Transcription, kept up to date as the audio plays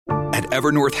At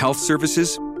Evernorth Health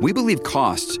Services, we believe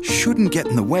costs shouldn't get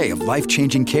in the way of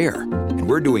life-changing care, and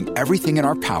we're doing everything in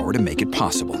our power to make it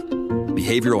possible.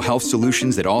 Behavioral health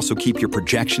solutions that also keep your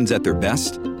projections at their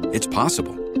best? It's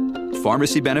possible.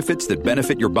 Pharmacy benefits that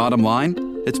benefit your bottom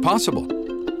line? It's possible.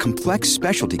 Complex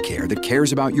specialty care that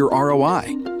cares about your ROI?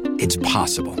 It's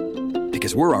possible.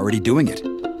 Because we're already doing it.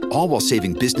 All while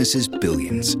saving businesses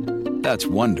billions. That's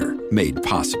Wonder made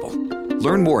possible.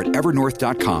 Learn more at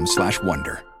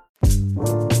evernorth.com/wonder.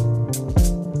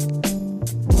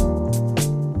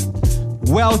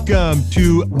 Welcome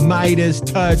to Midas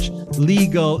Touch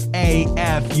Legal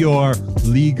AF, your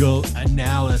legal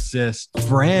analysis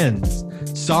friends.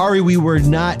 Sorry we were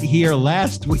not here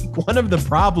last week. One of the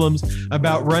problems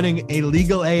about running a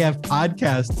Legal AF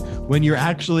podcast when you're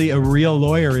actually a real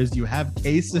lawyer is you have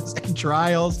cases and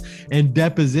trials and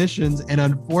depositions. And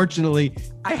unfortunately,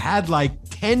 I had like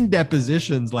 10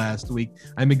 depositions last week.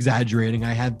 I'm exaggerating.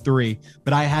 I had 3,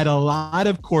 but I had a lot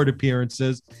of court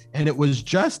appearances and it was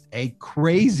just a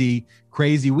crazy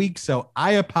week. So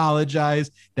I apologize.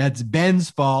 That's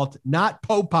Ben's fault, not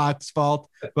Popok's fault,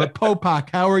 but Popok,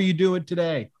 how are you doing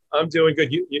today? I'm doing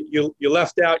good. You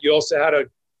left out, you also had to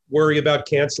worry about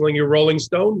canceling your Rolling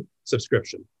Stone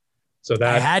subscription. So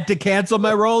that I had to cancel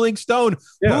my Rolling Stone.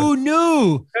 Yeah. Who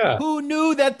knew? Yeah. Who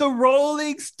knew that the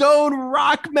Rolling Stone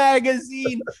rock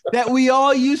magazine that we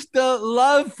all used to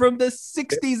love from the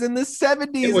 60s and the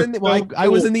 70s, and I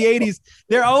was in the 80s,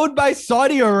 they're owned by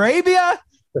Saudi Arabia?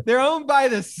 They're owned by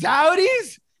the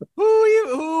Saudis?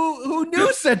 Who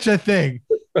knew such a thing?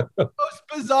 Most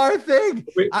bizarre thing.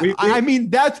 I mean,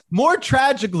 that's more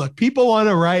tragic. Look, people want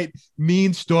to write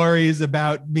mean stories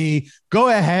about me. Go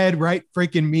ahead, write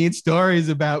freaking mean stories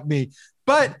about me.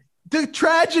 But the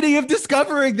tragedy of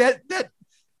discovering that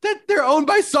they're owned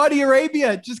by Saudi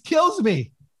Arabia just kills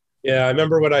me. Yeah, I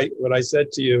remember what I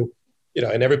said to you,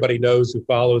 and everybody knows who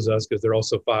follows us because they're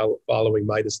also following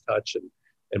Midas Touch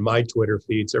and my Twitter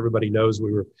feed. So everybody knows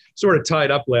we were sort of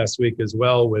tied up last week as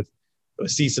well with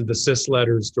cease and desist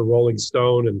letters to Rolling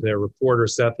Stone and their reporter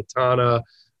Seth Atana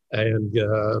and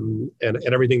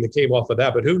everything that came off of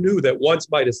that. But who knew that once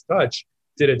Midas Touch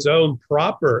did its own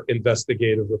proper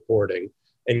investigative reporting,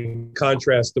 in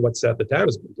contrast to what Seth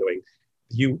Atana's been doing,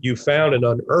 you found and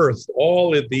unearthed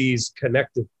all of these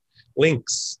connective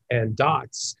links and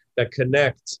dots that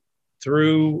connect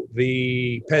through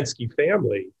the Penske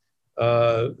family.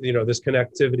 This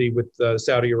connectivity with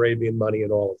Saudi Arabian money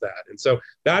and all of that. And so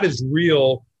that is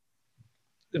real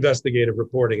investigative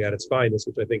reporting at its finest,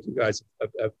 which I think you guys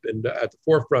have been at the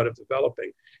forefront of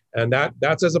developing. And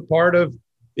that's as a part of,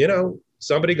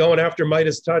 somebody going after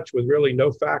Midas Touch with really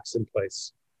no facts in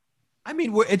place. I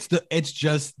mean, it's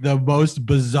just the most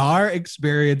bizarre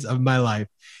experience of my life.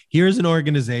 Here's an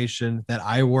organization that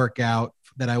I work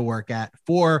at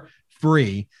for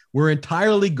free. We're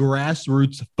entirely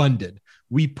grassroots funded.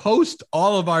 We post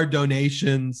all of our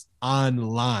donations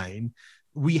online.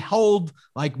 We hold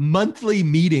like monthly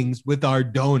meetings with our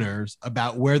donors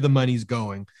about where the money's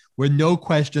going, where no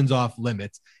questions off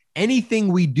limits. Anything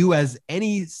we do as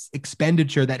any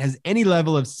expenditure that has any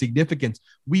level of significance,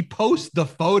 we post the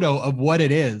photo of what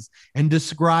it is and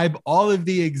describe all of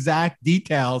the exact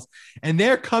details. And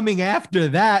they're coming after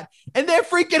that. And they're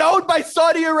freaking owned by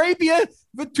Saudi Arabia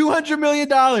for $200 million.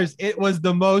 It was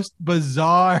the most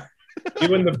bizarre.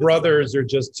 You and the brothers are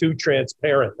just too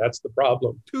transparent. That's the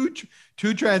problem.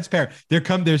 Too transparent.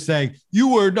 They're saying you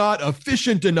were not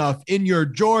efficient enough in your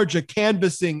Georgia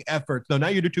canvassing efforts. No,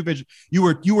 not you're too efficient. You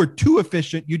were too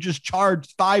efficient. You just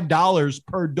charged $5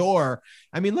 per door.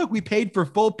 I mean, look, we paid for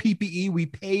full PPE. We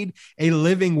paid a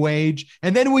living wage.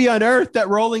 And then we unearthed that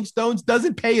Rolling Stones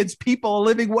doesn't pay its people a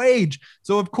living wage.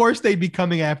 So of course they'd be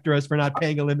coming after us for not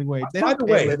paying a living wage. By the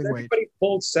way, has everybody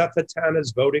pulled Seth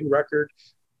Atana's voting record?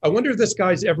 I wonder if this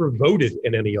guy's ever voted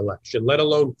in any election, let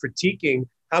alone critiquing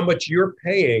how much you're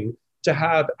paying to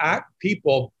have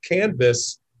people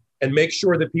canvass and make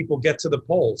sure that people get to the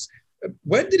polls.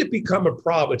 When did it become a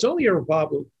problem? It's only a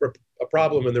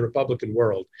problem in the Republican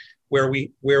world where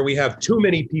we have too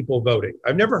many people voting.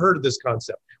 I've never heard of this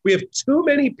concept. We have too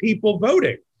many people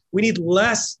voting. We need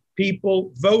less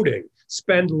people voting.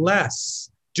 Spend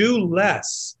less, do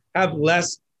less, have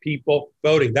less people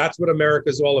voting. That's what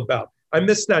America's all about. I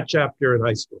missed that chapter in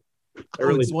high school.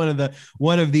 It's one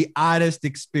of the oddest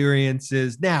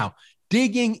experiences. Now,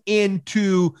 digging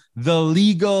into the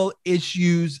legal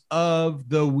issues of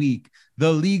the week,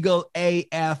 the legal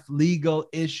AF legal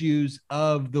issues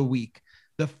of the week.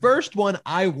 The first one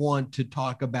I want to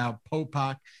talk about,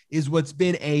 Popok, is what's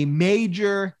been a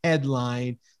major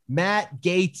headline, Matt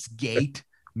Gaetz gate.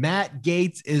 Matt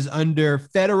Gaetz is under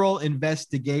federal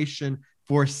investigation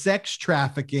for sex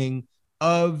trafficking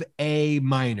of a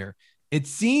minor. It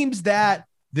seems that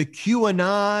the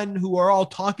QAnon, who are all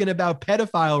talking about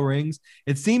pedophile rings,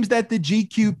 it seems that the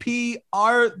GQP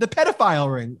are the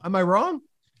pedophile ring. Am I wrong?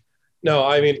 No,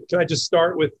 I mean, can I just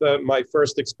start with my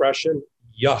first expression?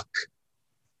 Yuck.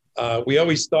 We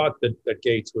always thought that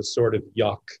Gates was sort of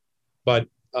yuck, but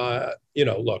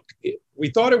look, we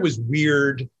thought it was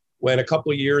weird when a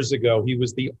couple of years ago, he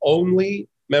was the only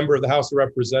member of the House of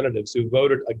Representatives who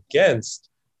voted against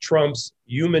Trump's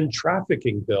human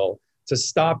trafficking bill to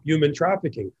stop human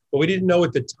trafficking. What we didn't know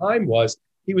at the time was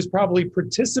he was probably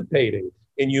participating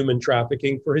in human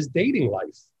trafficking for his dating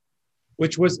life,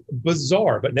 which was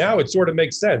bizarre. But now it sort of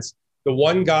makes sense. The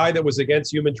one guy that was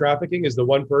against human trafficking is the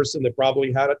one person that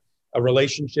probably had a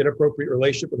relationship, inappropriate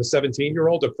relationship with a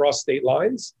 17-year-old across state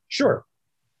lines. Sure.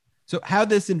 So how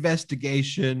this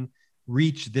investigation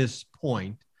reached this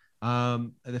point,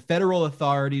 the federal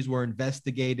authorities were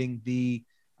investigating the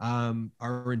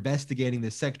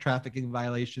sex trafficking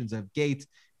violations of Gates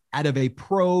out of a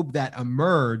probe that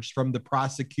emerged from the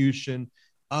prosecution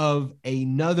of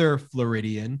another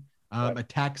Floridian, a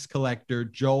tax collector,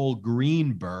 Joel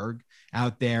Greenberg,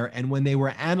 out there. And when they were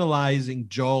analyzing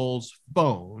Joel's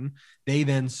phone, they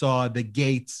then saw the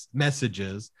Gates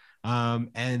messages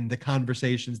and the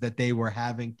conversations that they were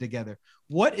having together.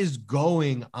 What is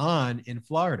going on in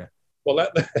Florida? Well,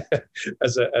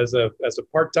 as a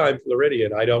part-time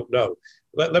Floridian, I don't know.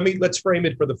 Let's frame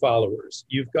it for the followers.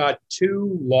 You've got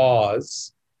two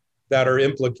laws that are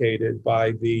implicated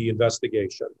by the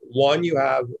investigation. One, you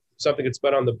have something that's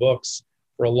been on the books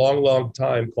for a long, long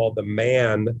time called the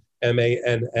Mann,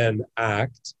 M-A-N-N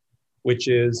Act, which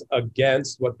is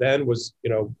against what then was,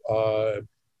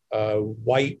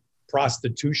 white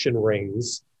prostitution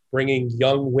rings, bringing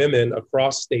young women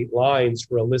across state lines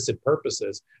for illicit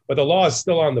purposes. But the law is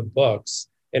still on the books,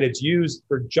 and it's used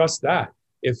for just that.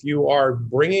 If you are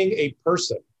bringing a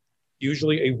person,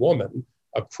 usually a woman,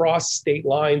 across state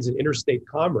lines and interstate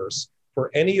commerce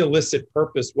for any illicit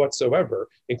purpose whatsoever,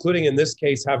 including in this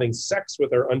case having sex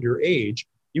with her underage,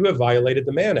 you have violated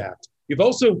the Mann Act. You've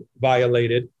also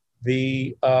violated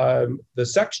the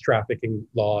sex trafficking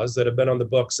laws that have been on the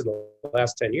books in the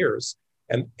last 10 years.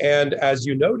 And as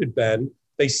you noted, Ben,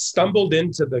 they stumbled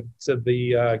into the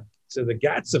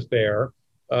Gats affair,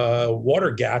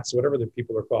 water Gats, whatever the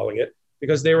people are calling it,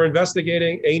 because they were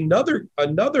investigating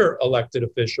another elected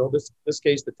official, this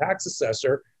case the tax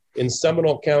assessor in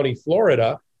Seminole County,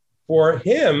 Florida, for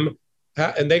him,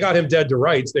 and they got him dead to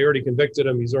rights. They already convicted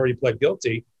him. He's already pled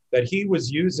guilty, that he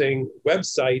was using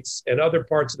websites and other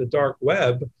parts of the dark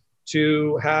web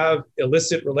to have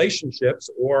illicit relationships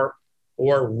or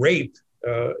rape,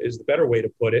 is the better way to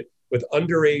put it, with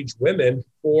underage women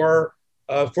for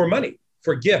money,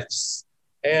 for gifts.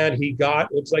 And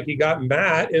looks like he got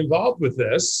Matt involved with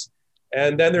this.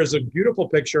 And then there's a beautiful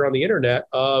picture on the internet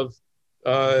of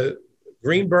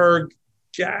Greenberg,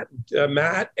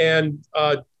 Matt, and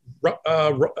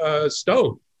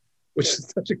Stone, which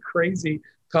is such a crazy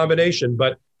combination.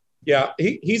 But yeah,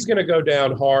 he's going to go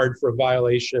down hard for a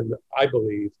violation, I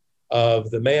believe, of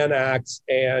the Mann Act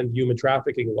and human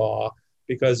trafficking law,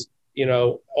 because,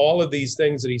 all of these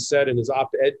things that he said in his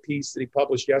op-ed piece that he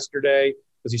published yesterday,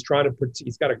 because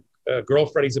he's got a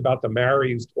girlfriend he's about to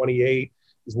marry who's 28.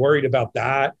 He's worried about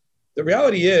that. The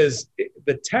reality is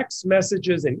the text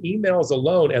messages and emails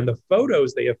alone and the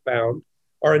photos they have found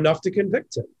are enough to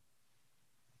convict him.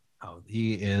 Oh,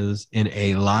 he is in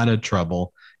a lot of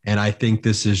trouble. And I think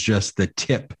this is just the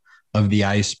tip of the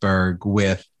iceberg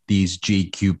with these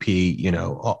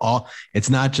GQP, it's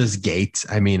not just Gates.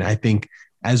 I mean, I think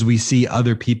as we see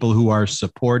other people who are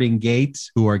supporting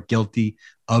Gates, who are guilty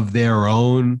of their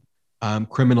own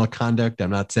criminal conduct, I'm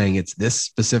not saying it's this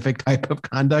specific type of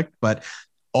conduct, but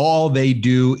all they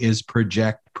do is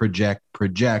project.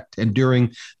 And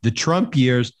during the Trump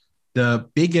years, the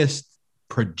biggest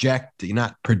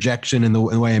not projection in the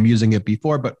way I'm using it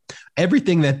before, but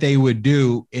everything that they would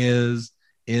do is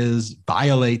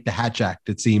violate the Hatch Act,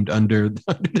 it seemed, under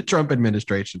the Trump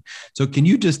administration. So can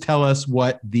you just tell us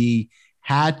what the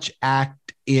Hatch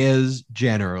Act is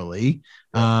generally?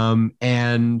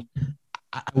 And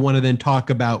I want to then talk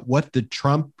about what the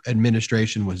Trump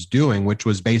administration was doing, which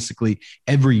was basically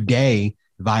every day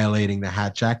violating the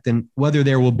Hatch Act, and whether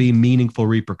there will be meaningful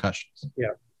repercussions. Yeah,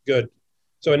 good.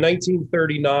 So in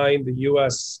 1939, the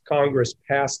U.S. Congress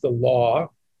passed a law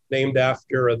named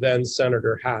after a then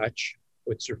Senator Hatch,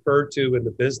 which is referred to in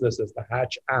the business as the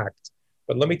Hatch Act.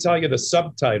 But let me tell you the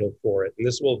subtitle for it, and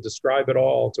this will describe it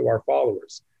all to our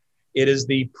followers. It is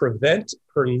the Prevent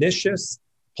Pernicious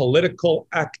Political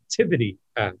Activity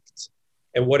Act.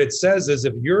 And what it says is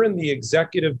if you're in the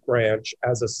executive branch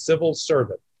as a civil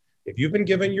servant, if you've been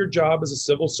given your job as a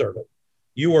civil servant,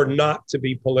 you are not to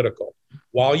be political.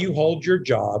 While you hold your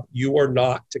job, you are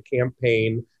not to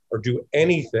campaign or do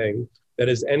anything that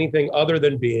is anything other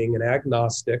than being an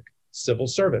agnostic civil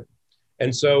servant.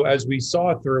 And so as we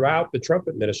saw throughout the Trump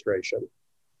administration,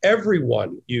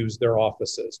 everyone used their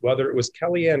offices, whether it was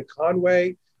Kellyanne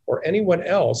Conway or anyone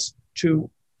else, to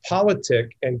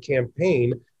politic and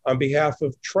campaign on behalf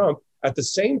of Trump. At the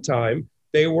same time,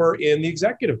 they were in the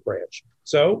executive branch.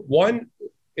 So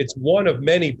it's one of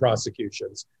many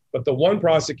prosecutions, but the one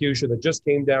prosecution that just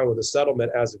came down with a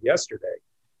settlement as of yesterday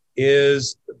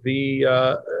is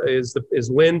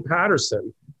Lynn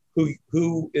Patterson,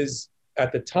 who is,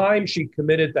 at the time she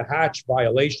committed the Hatch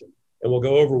violation, and we'll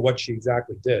go over what she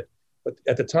exactly did. But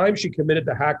at the time she committed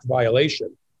the Hatch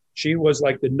violation, she was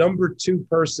like the number 2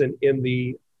 person in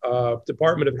the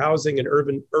Department of Housing and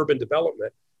Urban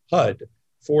Development, HUD,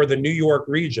 for the New York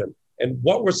region. And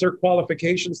what was her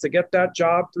qualifications to get that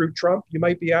job through Trump, you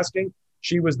might be asking?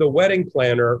 She was the wedding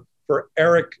planner for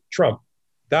Eric Trump.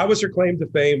 That was her claim to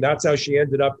fame. That's how she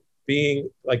ended up being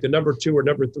like the number 2 or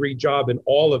number 3 job in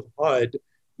all of HUD,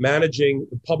 managing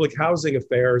the public housing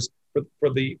affairs for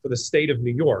the state of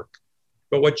New York.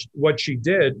 But what she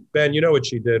did, Ben, you know what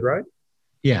she did, right?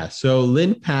 Yeah. So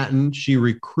Lynn Patton, she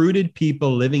recruited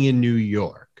people living in New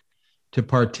York to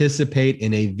participate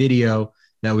in a video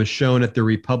that was shown at the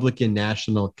Republican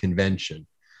National Convention.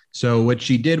 So what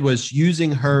she did was,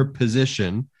 using her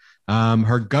position,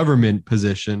 her government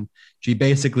position, she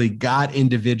basically got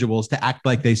individuals to act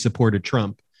like they supported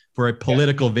Trump for a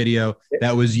political video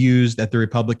that was used at the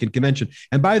Republican convention.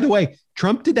 And by the way,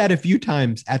 Trump did that a few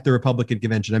times at the Republican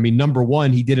convention. I mean, number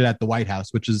one, he did it at the White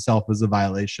House, which itself was a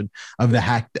violation of the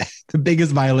Hatch. The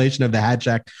biggest violation of the Hatch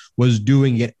Act was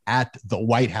doing it at the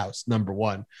White House, number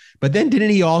one. But then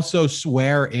didn't he also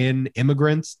swear in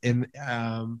immigrants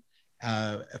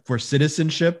for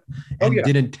citizenship and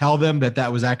didn't tell them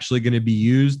that was actually going to be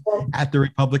used at the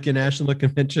Republican National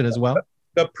Convention as well?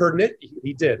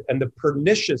 He did. And the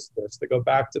perniciousness, to go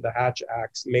back to the Hatch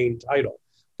Act's main title,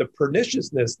 the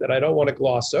perniciousness that I don't want to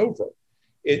gloss over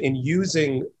in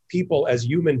using people as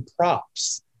human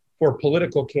props for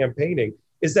political campaigning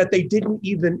is that they didn't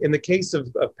even, in the case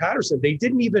of Patterson, they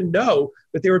didn't even know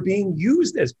that they were being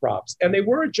used as props. And they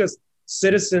weren't just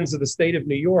citizens of the state of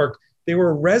New York. They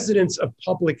were residents of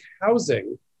public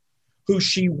housing who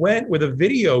she went with a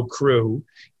video crew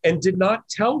and did not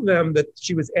tell them that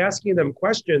she was asking them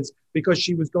questions because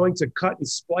she was going to cut and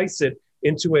splice it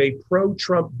into a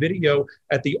pro-Trump video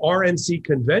at the RNC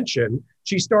convention.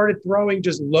 She started throwing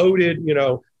just loaded,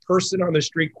 person on the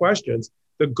street questions.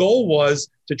 The goal was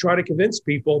to try to convince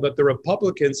people that the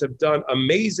Republicans have done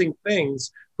amazing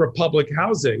things for public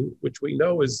housing, which we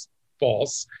know is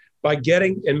false, by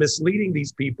getting and misleading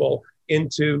these people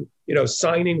into,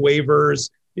 signing waivers.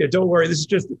 Don't worry,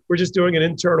 we're just doing an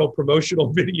internal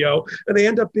promotional video. And they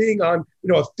end up being on,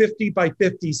 a 50 by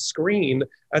 50 screen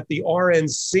at the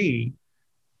RNC.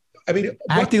 I mean,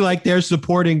 acting like they're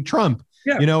supporting Trump,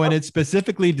 and it's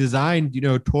specifically designed,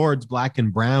 towards Black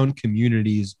and brown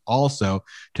communities also,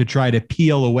 to try to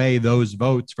peel away those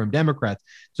votes from Democrats.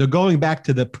 So going back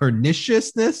to the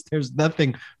perniciousness, there's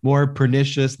nothing more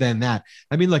pernicious than that.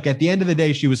 I mean, look, at the end of the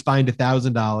day, she was fined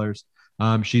 $1,000.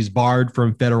 She's barred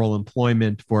from federal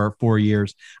employment for 4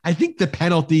 years. I think the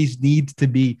penalties needs to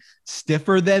be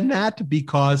stiffer than that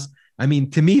because, I mean,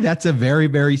 to me, that's a very,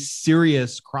 very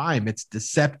serious crime. It's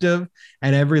deceptive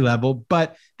at every level,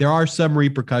 but there are some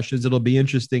repercussions. It'll be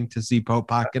interesting to see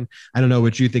Popak, and I don't know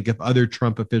what you think if other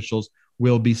Trump officials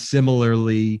will be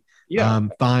similarly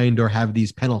fined or have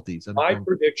these penalties. My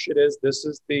prediction is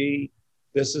the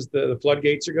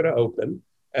floodgates are going to open,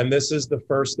 and this is the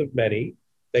first of many.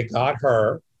 They got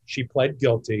her. She pled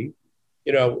guilty.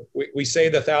 We say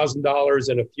the $1,000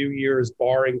 in a few years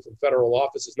barring from federal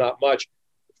office is not much.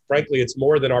 Frankly, it's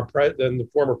more than than the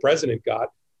former president got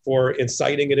for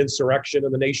inciting an insurrection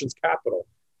in the nation's capital.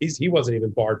 He wasn't even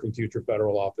barred from future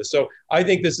federal office. So I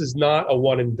think this is not a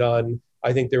one and done.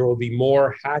 I think there will be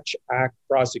more Hatch Act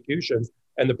prosecutions,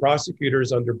 and the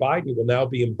prosecutors under Biden will now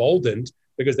be emboldened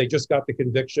because they just got the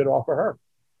conviction off of her.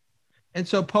 And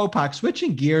so, Popak,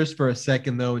 switching gears for a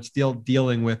second, though, it's still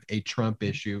dealing with a Trump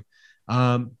issue.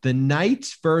 The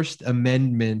Knight's First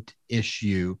Amendment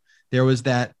issue, there was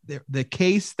the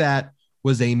case that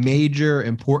was a major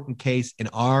important case in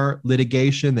our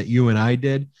litigation that you and I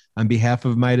did on behalf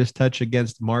of Midas Touch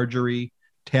against Marjorie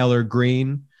Taylor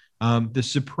Greene. The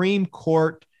Supreme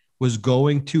Court was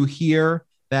going to hear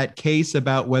that case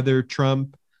about whether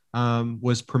Trump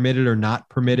was permitted or not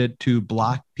permitted to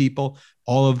block people.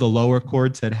 All of the lower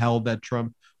courts had held that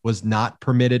Trump was not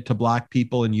permitted to block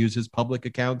people and use his public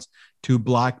accounts to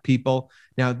block people.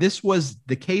 Now,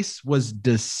 the case was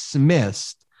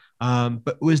dismissed,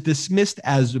 but was dismissed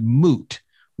as moot.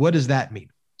 What does that mean?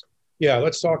 Yeah,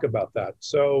 let's talk about that.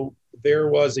 So there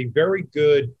was a very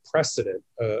good precedent,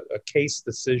 a case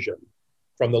decision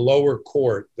from the lower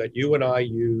court that you and I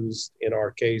used in our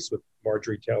case with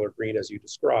Marjorie Taylor Greene, as you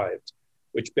described,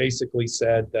 which basically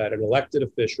said that an elected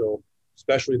official,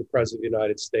 especially the President of the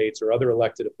United States or other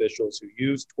elected officials who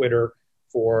use Twitter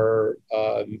for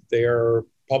their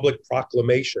public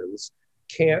proclamations,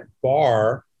 can't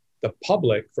bar the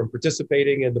public from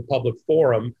participating in the public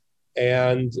forum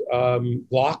and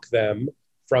block them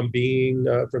from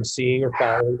seeing or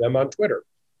following them on Twitter.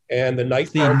 And the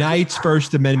Knight's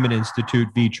First Amendment Institute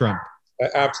v. Trump.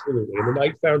 Absolutely. And the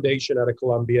Knight Foundation out of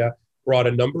Columbia brought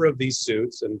a number of these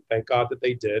suits, and thank God that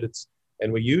they did.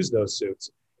 And we used those suits.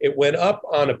 It went up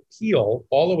on appeal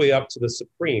all the way up to the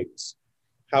Supremes.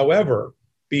 However,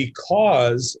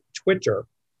 because Twitter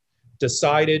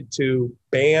decided to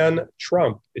ban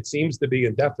Trump, it seems to be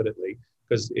indefinitely,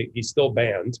 because he's still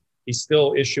banned. He's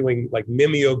still issuing like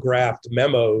mimeographed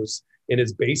memos in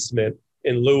his basement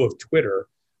in lieu of Twitter,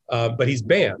 but he's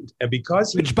banned. And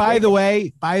because by the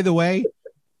way,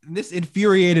 this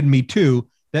infuriated me too,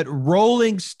 that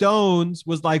Rolling Stones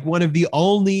was like one of the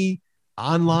only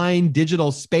online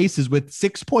digital spaces with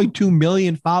 6.2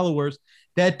 million followers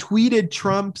that tweeted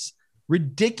Trump's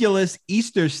ridiculous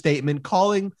Easter statement,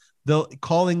 calling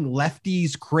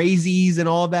lefties crazies and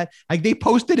all of that. Like, they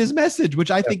posted his message,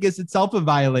 which I think is itself a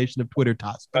violation of Twitter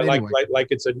toss. But like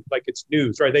it's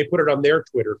news, right? They put it on their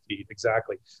Twitter feed.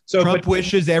 Exactly. So Trump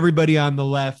wishes everybody on the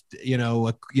left,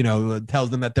 tells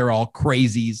them that they're all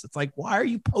crazies. It's like, why are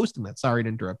you posting that? Sorry to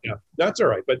interrupt you. Yeah, that's all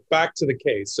right. But back to the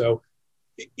case. So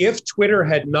if Twitter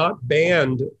had not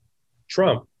banned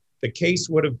Trump, the case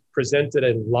would have presented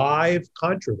a live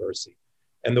controversy.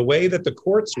 And the way that the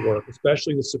courts work,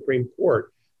 especially the Supreme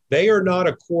Court, they are not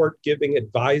a court giving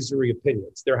advisory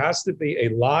opinions. There has to be a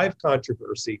live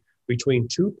controversy between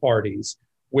two parties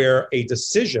where a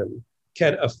decision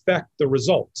can affect the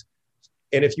result.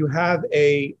 And if you have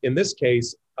in this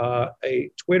case, a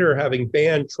Twitter having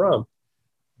banned Trump,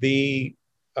 the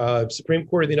Supreme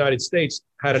Court of the United States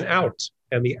had an out.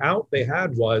 And the out they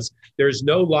had was, there's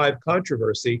no live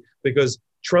controversy because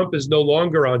Trump is no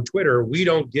longer on Twitter. We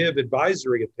don't give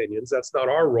advisory opinions. That's not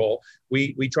our role.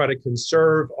 We try to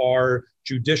conserve our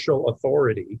judicial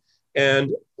authority.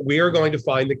 And we are going to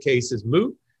find the case is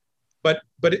moot. But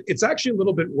it's actually a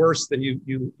little bit worse than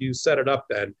you set it up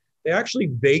then. They actually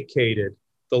vacated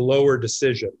the lower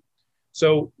decision.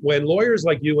 So when lawyers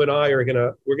like you and I we're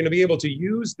going to be able to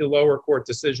use the lower court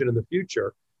decision in the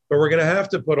future, but we're going to have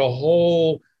to put a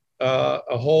whole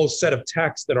set of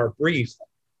text in our brief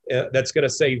that's going to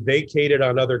say vacated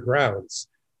on other grounds.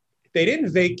 They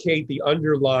didn't vacate the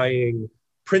underlying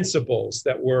principles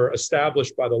that were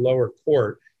established by the lower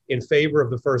court in favor of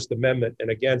the First Amendment and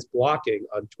against blocking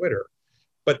on Twitter,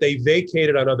 but they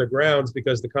vacated on other grounds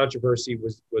because the controversy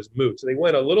was moot. So they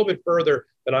went a little bit further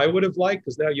than I would have liked,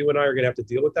 because now you and I are going to have to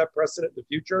deal with that precedent in the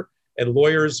future. And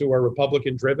lawyers who are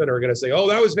Republican driven are going to say, oh,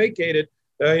 that was vacated.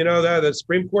 The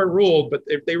Supreme Court ruled, but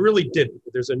they really didn't.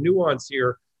 There's a nuance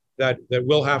here that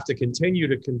we'll have to continue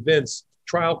to convince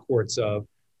trial courts of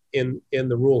in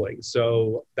the ruling.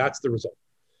 So that's the result.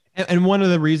 And one of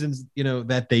the reasons,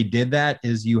 that they did that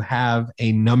is you have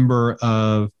a number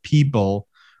of people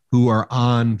who are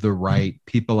on the right,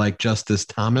 people like Justice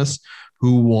Thomas,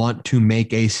 who want to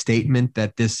make a statement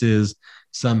that this is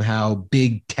somehow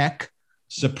big tech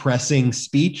suppressing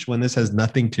speech, when this has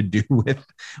nothing to do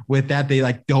with that.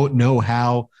 They don't know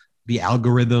how the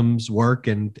algorithms work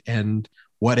and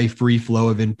what a free flow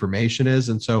of information is.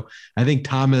 And so I think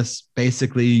Thomas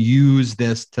basically used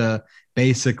this to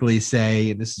basically say,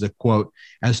 and this is a quote,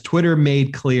 as Twitter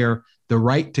made clear, the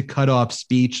right to cut off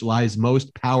speech lies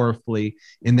most powerfully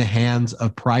in the hands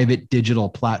of private digital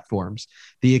platforms.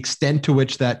 The extent to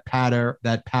which that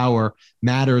power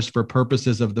matters for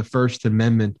purposes of the First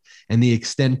Amendment and the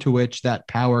extent to which that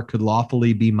power could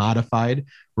lawfully be modified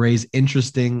raise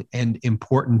interesting and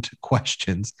important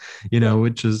questions,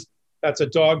 which is. That's a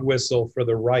dog whistle for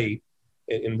the right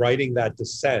in writing that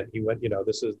dissent. He went,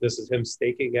 this is him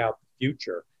staking out the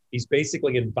future. He's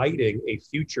basically inviting a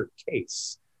future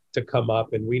case to come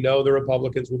up. And we know the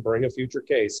Republicans will bring a future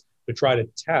case to try to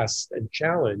test and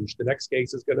challenge. The next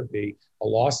case is going to be a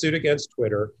lawsuit against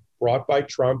Twitter brought by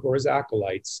Trump or his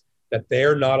acolytes that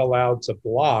they're not allowed to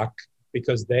block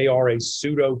because they are a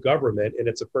pseudo government and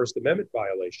it's a First Amendment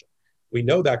violation. we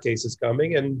know that case is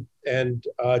coming, and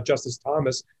Justice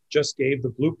Thomas just gave the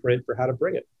blueprint for how to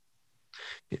bring it.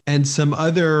 And some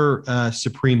other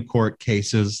Supreme Court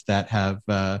cases that have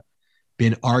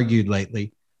been argued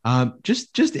lately.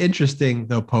 Just interesting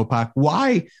though, Popak,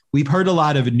 why we've heard a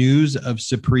lot of news of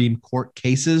Supreme Court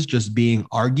cases just being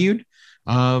argued.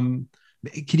 Can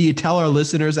you tell our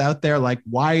listeners out there, like,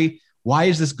 why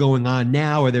is this going on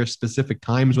now? Are there specific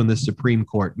times when the Supreme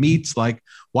Court meets? Like,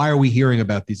 why are we hearing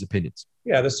about these opinions?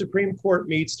 Yeah, the Supreme Court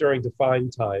meets during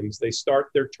defined times. They start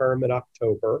their term in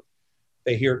October.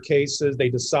 They hear cases. They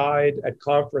decide at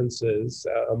conferences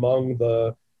among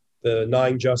the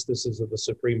 9 justices of the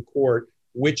Supreme Court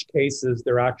which cases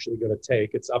they're actually going to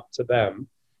take. It's up to them.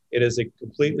 It is a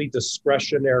completely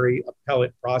discretionary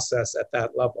appellate process at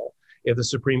that level. If the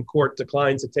Supreme Court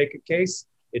declines to take a case,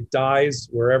 it dies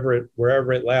wherever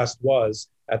it last was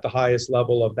at the highest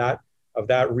level of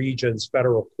that region's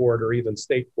federal court or even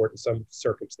state court in some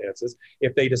circumstances.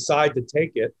 If they decide to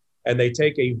take it, and they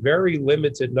take a very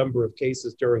limited number of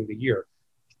cases during the year,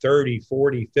 30,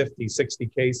 40, 50, 60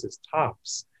 cases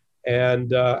tops.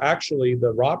 And actually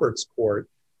the Roberts Court,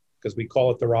 because we call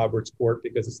it the Roberts Court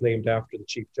because it's named after the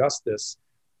Chief Justice,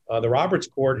 the Roberts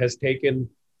Court has taken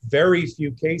very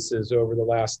few cases over the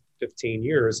last 15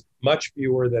 years, much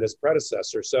fewer than its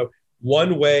predecessor. So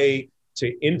one way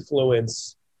to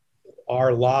influence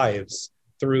our lives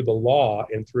through the law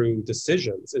and through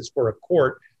decisions is for a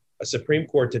Supreme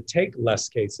Court to take less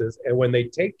cases, and when they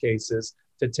take cases,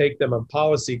 to take them on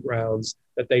policy grounds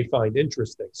that they find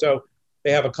interesting. So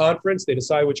they have a conference, they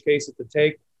decide which cases to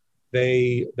take.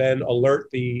 They then alert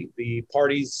the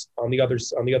parties on the other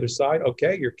side,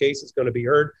 okay, your case is going to be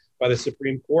heard by the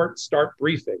Supreme Court, start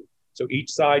briefing. So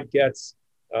each side gets,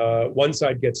 one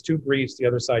side gets 2 briefs, the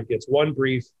other side gets 1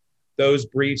 brief. Those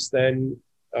briefs then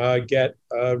get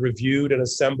reviewed and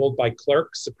assembled by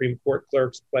clerks. Supreme Court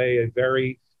clerks play a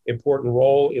very important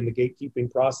role in the gatekeeping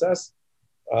process.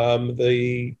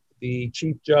 The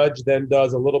chief judge then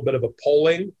does a little bit of a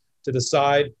polling to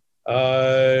decide,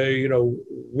 who's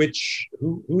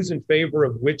in favor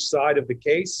of which side of the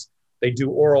case. They do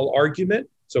oral argument.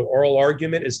 So oral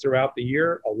argument is throughout the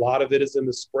year. A lot of it is in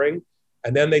the spring.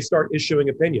 And then they start issuing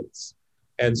opinions.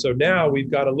 And so now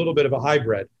we've got a little bit of a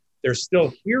hybrid. They're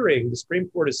still hearing, the Supreme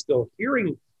Court is still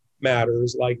hearing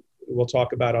matters like we'll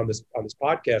talk about on this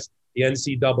podcast. The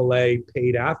NCAA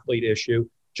paid athlete issue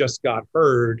just got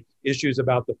heard. Issues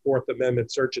about the Fourth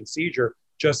Amendment search and seizure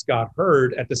just got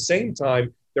heard. At the same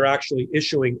time, they're actually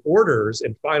issuing orders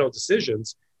and final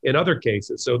decisions in other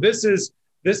cases. So this is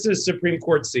Supreme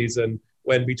Court season,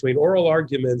 when between oral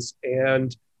arguments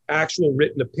and actual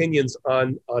written opinions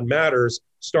on matters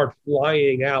start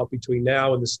flying out between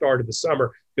now and the start of the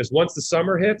summer. Because once the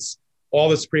summer hits, all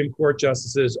the Supreme Court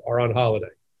justices are on holiday.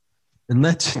 And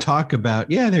let's talk about,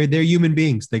 they're human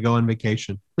beings. They go on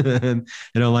vacation and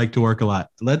they don't like to work a lot.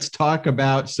 Let's talk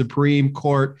about Supreme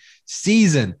Court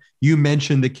season. You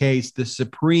mentioned the case. The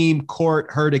Supreme Court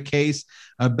heard a case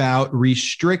about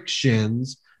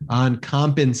restrictions on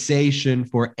compensation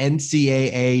for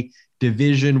NCAA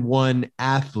Division I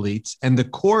athletes. And the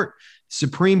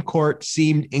Supreme Court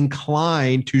seemed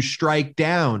inclined to strike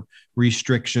down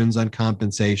restrictions on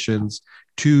compensations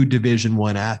to Division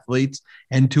I athletes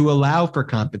and to allow for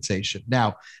compensation.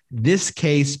 Now, this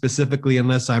case specifically,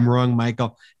 unless I'm wrong,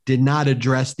 Michael, did not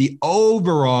address the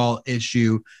overall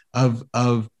issue of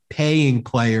paying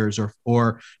players,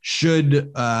 or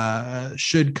should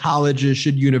colleges,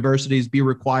 should universities be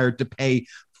required to pay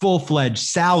full-fledged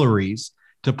salaries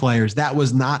to players. That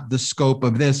was not the scope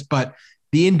of this, but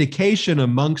the indication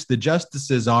amongst the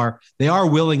justices they are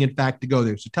willing, in fact, to go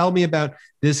there. So tell me about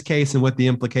this case and what the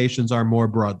implications are more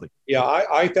broadly. Yeah,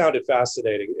 I found it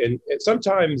fascinating. And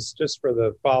sometimes, just for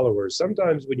the followers,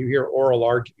 sometimes when you hear oral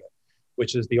argument,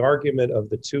 which is the argument of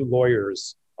the 2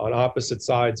 lawyers on opposite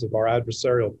sides of our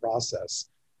adversarial process,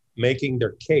 making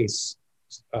their case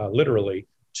literally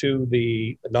to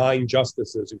the 9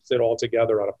 justices who sit all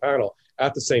together on a panel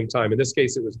at the same time. In this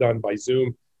case, it was done by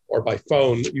Zoom or by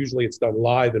phone. Usually it's done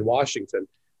live in Washington.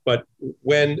 But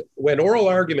when oral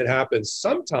argument happens,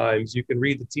 sometimes you can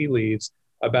read the tea leaves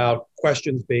about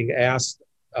questions being asked.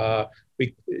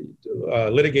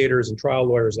 Litigators and trial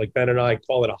lawyers like Ben and I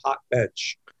call it a hot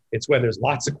bench. It's when there's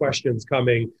lots of questions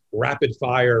coming, rapid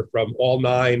fire from all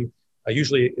 9.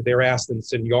 Usually they're asked in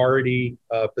seniority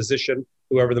position.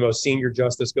 Whoever the most senior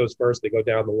justice goes first, they go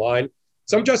down the line.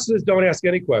 Some justices don't ask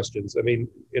any questions. I mean,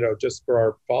 just for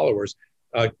our followers,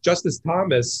 Justice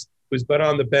Thomas, who's been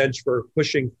on the bench for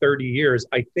pushing 30 years,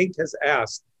 I think has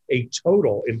asked a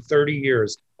total in 30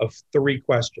 years of 3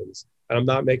 questions. And I'm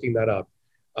not making that up.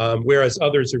 Whereas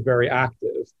others are very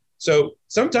active. So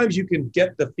sometimes you can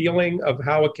get the feeling of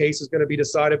how a case is going to be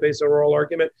decided based on oral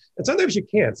argument. And sometimes you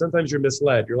can't. Sometimes you're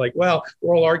misled. You're like, well,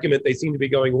 oral argument, they seem to be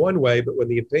going one way, but when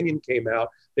the opinion came out,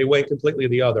 they went completely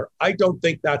the other. I don't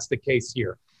think that's the case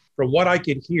here. From what I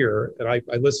can hear, and I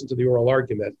listened to the oral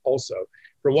argument also,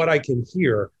 from what I can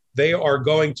hear, they are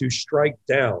going to strike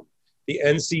down the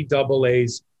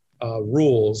NCAA's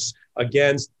rules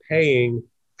against paying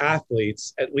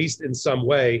athletes, at least in some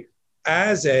way,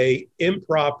 as a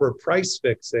improper price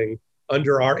fixing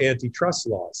under our antitrust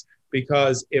laws.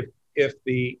 Because if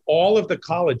all of the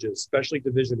colleges, especially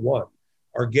Division I,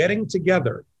 are getting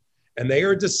together and they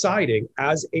are deciding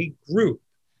as a group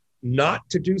not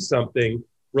to do something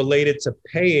related to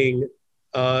paying,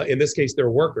 in this case,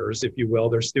 their workers, if you will,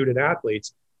 their student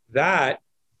athletes, that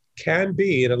can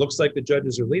be, and it looks like the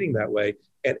judges are leaning that way,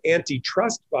 an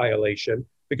antitrust violation,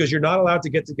 because you're not allowed to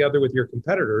get together with your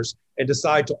competitors and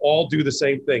decide to all do the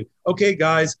same thing. Okay,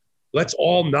 guys, let's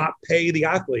all not pay the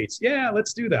athletes. Yeah,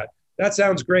 let's do that. That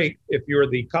sounds great if you're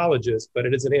the colleges, but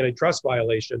it is an antitrust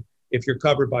violation if you're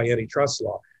covered by antitrust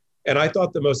law. And I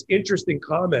thought the most interesting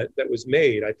comment that was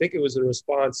made, I think it was in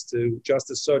response to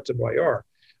Justice Sotomayor,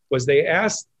 was they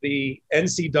asked the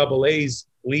NCAA's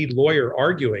lead lawyer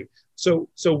arguing, so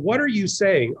what are you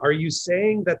saying? Are you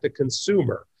saying that the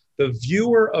consumer, the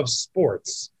viewer of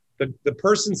sports, the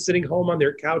person sitting home on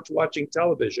their couch watching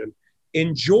television,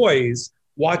 enjoys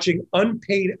watching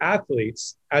unpaid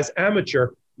athletes as amateur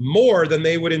more than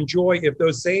they would enjoy if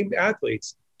those same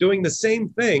athletes doing the same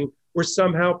thing were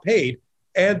somehow paid?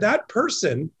 And that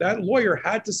person, that lawyer,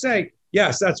 had to say,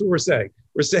 yes, that's what we're saying.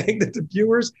 We're saying that the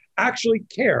viewers actually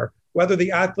care whether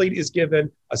the athlete is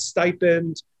given a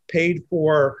stipend, paid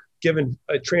for, given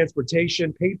a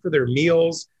transportation, paid for their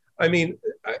meals. I mean,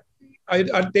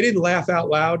 they didn't laugh out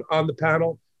loud on the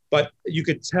panel, but you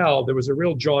could tell there was a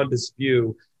real jaundiced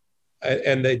view.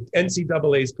 And the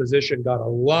NCAA's position got a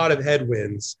lot of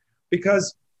headwinds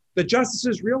because the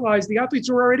justices realized the athletes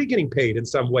are already getting paid in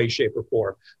some way, shape, or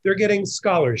form. They're getting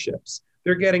scholarships.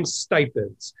 They're getting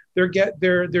stipends. They're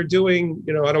doing,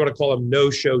 I don't want to call them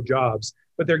no-show jobs,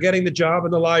 but they're getting the job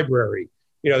in the library,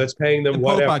 that's paying them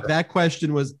whatever. Popok, that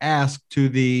question was asked to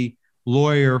the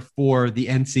lawyer for the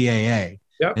NCAA.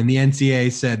 Yep. And the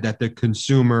NCAA said that the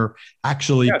consumer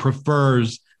actually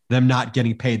prefers them not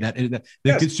getting paid. That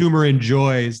the consumer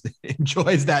enjoys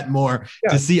that more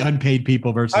to see unpaid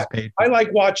people versus paid. I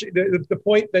like watching the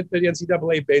point that the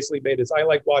NCAA basically made is I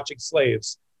like watching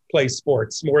slaves play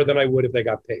sports more than I would if they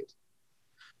got paid.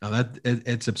 Now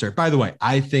it's absurd. By the way,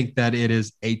 I think that it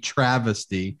is a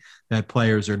travesty that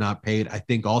players are not paid. I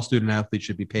think all student athletes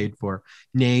should be paid for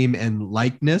name and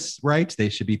likeness rights. They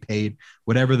should be paid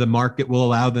whatever the market will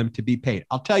allow them to be paid.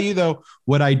 I'll tell you, though,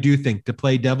 what I do think, to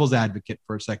play devil's advocate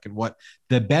for a second, what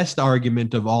the best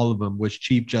argument of all of them was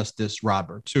Chief Justice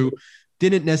Roberts, who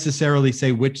didn't necessarily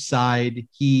say which side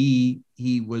he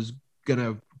was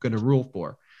gonna rule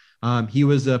for. He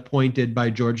was appointed by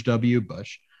George W.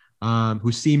 Bush,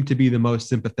 who seemed to be the most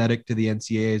sympathetic to the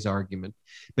NCAA's argument.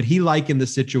 But he likened the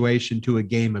situation to a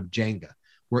game of Jenga,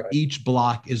 where each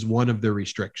block is one of the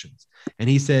restrictions. And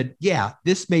he said, yeah,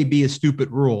 this may be a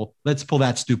stupid rule. Let's pull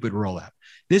that stupid rule out.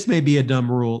 This may be a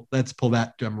dumb rule. Let's pull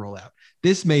that dumb rule out.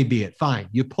 This may be it. Fine.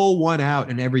 You pull one out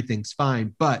and everything's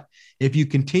fine. But if you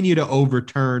continue to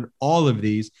overturn all of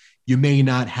these, you may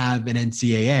not have an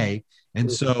NCAA. And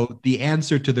so the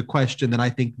answer to the question that I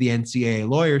think the NCAA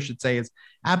lawyer should say is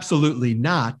absolutely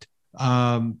not.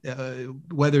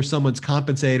 Whether someone's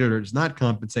compensated or is not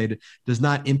compensated does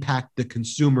not impact the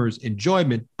consumer's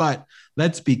enjoyment. But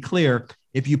let's be clear,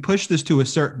 if you push this to a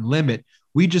certain limit,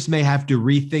 we just may have to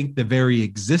rethink the very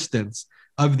existence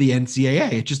of the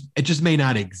NCAA. It just may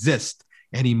not exist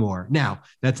anymore. Now,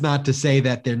 that's not to say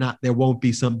that there won't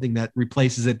be something that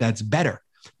replaces it that's better.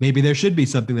 Maybe there should be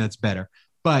something that's better,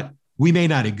 but we may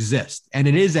not exist. And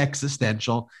it is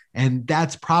existential. And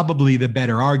that's probably the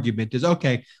better argument is,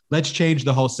 okay, let's change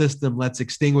the whole system. Let's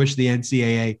extinguish the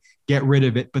NCAA, get rid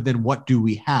of it. But then what do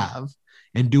we have?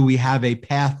 And do we have a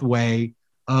pathway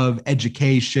of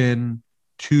education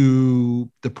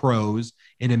to the pros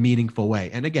in a meaningful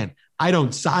way? And again, I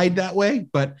don't side that way,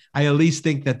 but I at least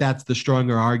think that that's the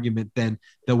stronger argument than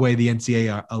the way the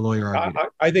NCAA lawyer argued.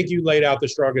 I think you laid out the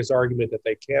strongest argument that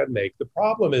they can make. The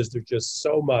problem is there's just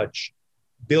so much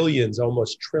billions,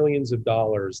 almost trillions of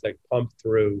dollars that pump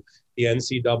through the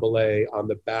NCAA on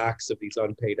the backs of these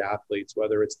unpaid athletes,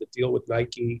 whether it's the deal with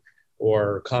Nike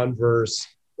or Converse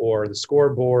or the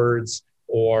scoreboards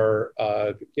or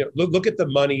look at the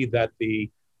money that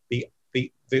the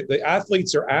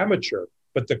athletes are amateur,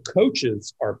 but the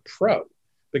coaches are pro,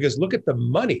 because look at the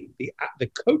money the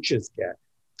coaches get.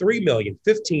 $3 million,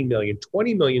 $15 million,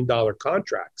 $20 million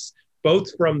contracts,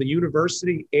 both from the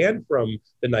university and from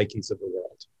the Nikes of the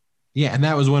world. Yeah, and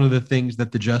that was one of the things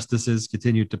that the justices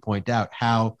continued to point out,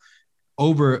 how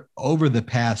over the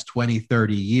past 20,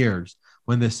 30 years,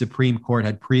 when the Supreme Court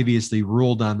had previously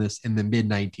ruled on this in the mid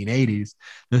 1980s,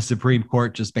 the Supreme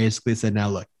Court just basically said, now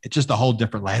look, it's just a whole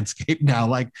different landscape now.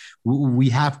 Like, we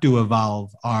have to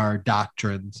evolve our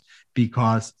doctrines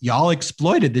because y'all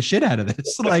exploited the shit out of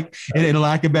this. Like, in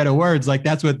lack of better words, like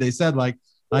that's what they said. Like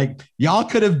y'all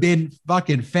could have been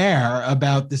fucking fair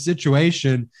about the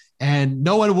situation and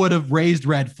no one would have raised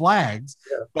red flags.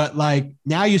 Yeah. But like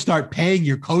now you start paying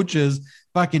your coaches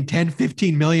fucking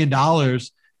 $10-15 million,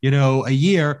 a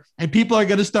year, and people are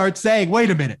going to start saying, wait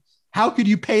a minute, how could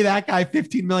you pay that guy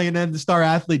 $15 million and the star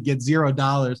athlete gets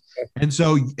 $0? And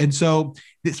so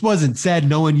this wasn't said.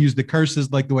 No one used the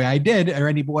curses like the way I did or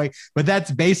any boy, but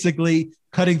that's basically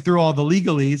cutting through all the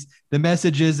legalese. The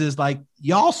message is like,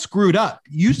 y'all screwed up.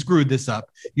 You screwed this up.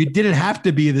 You didn't have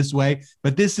to be this way,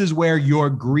 but this is where your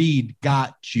greed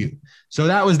got you. So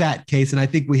that was that case. And I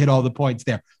think we hit all the points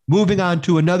there. Moving on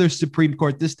to another Supreme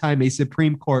Court, this time a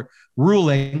Supreme Court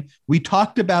ruling. We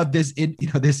talked about this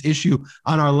this issue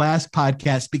on our last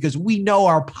podcast because we know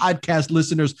our podcast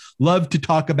listeners love to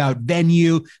talk about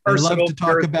venue, they love to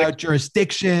talk about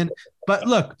jurisdiction. But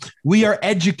look, we are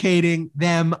educating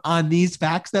them on these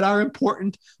facts that are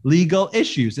important legal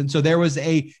issues. And so there was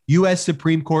a U.S.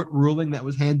 Supreme Court ruling that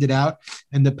was handed out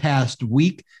in the past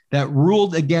week that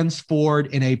ruled against Ford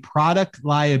in a product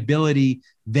liability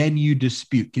venue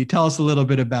dispute. Can you tell us a little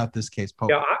bit about this case, Pope?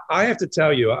 Yeah, I have to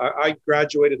tell you, I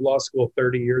graduated law school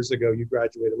 30 years ago. You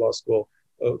graduated law school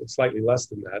slightly less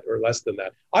than that or less than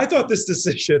that. I thought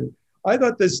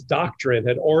this doctrine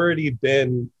had already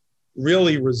been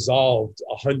really resolved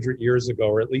 100 years ago,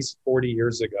 or at least 40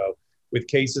 years ago, with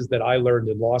cases that I learned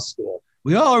in law school.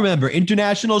 We all remember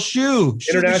International Shoe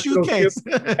case.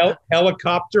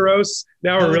 Helicopteros.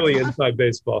 Now we're really inside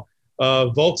baseball.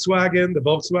 The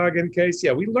Volkswagen case.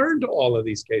 Yeah, we learned all of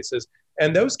these cases.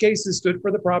 And those cases stood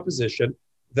for the proposition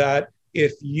that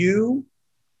if you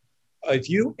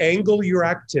angle your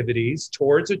activities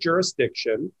towards a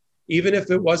jurisdiction, even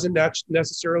if it wasn't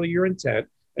necessarily your intent,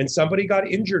 and somebody got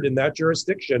injured in that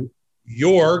jurisdiction,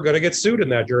 you're going to get sued in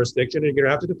that jurisdiction and you're going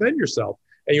to have to defend yourself.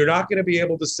 And you're not going to be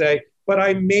able to say, but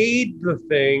I made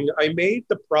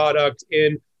the product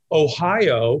in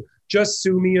Ohio, just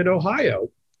sue me in Ohio,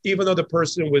 even though the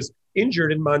person was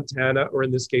injured in Montana or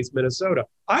in this case, Minnesota.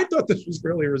 I thought this was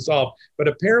really resolved, but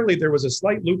apparently there was a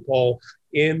slight loophole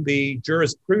in the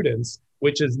jurisprudence,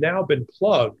 which has now been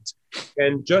plugged.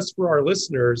 And just for our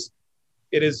listeners,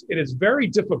 it is very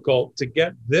difficult to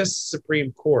get this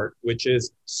Supreme Court, which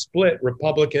is split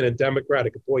Republican and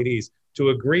Democratic appointees,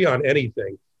 to agree on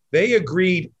anything. They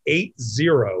agreed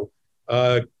 8-0.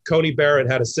 Coney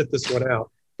Barrett had to sit this one out.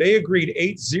 They agreed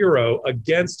 8-0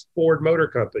 against Ford Motor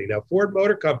Company. Now, Ford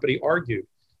Motor Company argued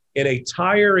in a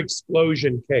tire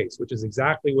explosion case, which is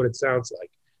exactly what it sounds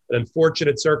like, an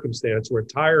unfortunate circumstance where a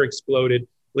tire exploded,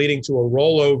 leading to a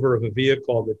rollover of a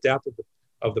vehicle and the death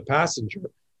of the passenger.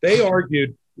 They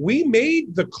argued, we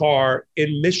made the car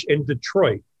in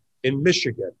Detroit, in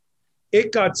Michigan.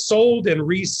 It got sold and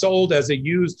resold as a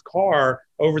used car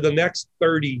over the next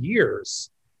 30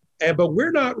 years. But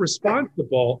we're not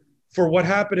responsible for what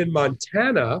happened in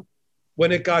Montana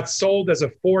when it got sold as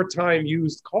a 4-time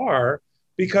used car,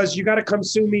 because you got to come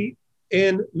sue me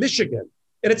in Michigan.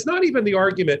 And it's not even the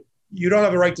argument, you don't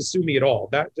have a right to sue me at all.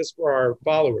 That just for our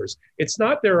followers. It's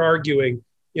not they're arguing,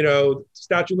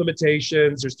 statute of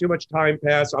limitations, there's too much time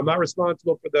passed, I'm not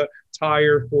responsible for the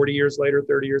tire 40 years later,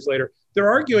 30 years later. They're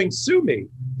arguing, sue me,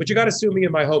 but you got to sue me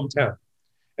in my hometown.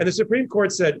 And the Supreme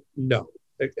Court said no.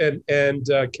 And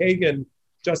Kagan,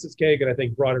 Justice Kagan, I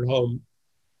think, brought it home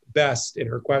best in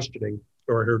her questioning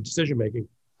or her decision-making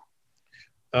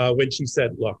when she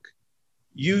said, look,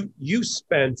 you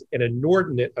spent an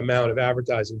inordinate amount of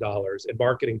advertising dollars and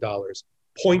marketing dollars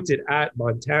pointed at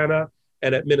Montana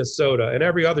and at Minnesota and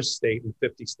every other state in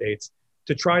 50 states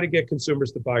to try to get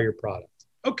consumers to buy your product.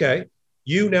 Okay,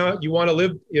 you want to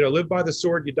live by the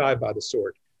sword, you die by the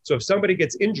sword. So if somebody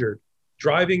gets injured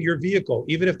driving your vehicle,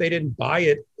 even if they didn't buy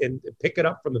it and pick it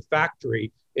up from the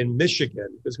factory in Michigan,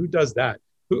 because who does that?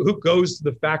 Who goes to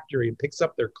the factory and picks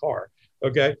up their car?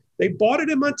 Okay, they bought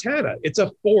it in Montana. It's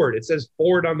a Ford. It says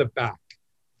Ford on the back.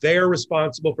 They are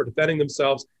responsible for defending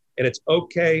themselves, and it's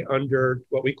okay under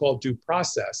what we call due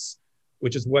process,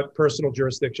 which is what personal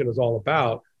jurisdiction is all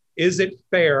about. Is it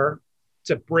fair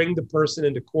to bring the person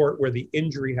into court where the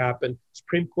injury happened.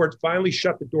 Supreme Court finally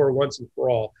shut the door once and for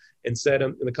all and said,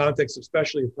 in the context,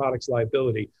 especially of products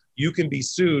liability, you can be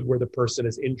sued where the person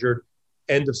is injured.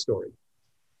 End of story.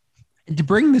 And to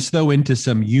bring this, though, into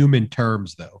some human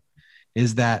terms, though,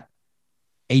 is that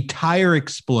a tire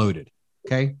exploded.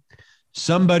 Okay.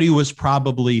 Somebody was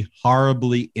probably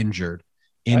horribly injured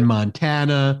in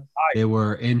Montana. They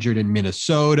were injured in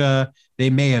Minnesota.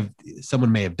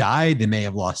 Someone may have died. They may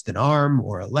have lost an arm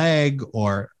or a leg,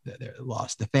 or they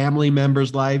lost a family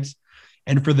member's lives.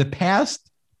 And for the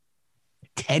past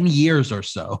 10 years or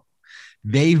so,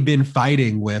 they've been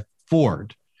fighting with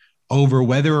Ford over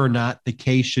whether or not the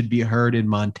case should be heard in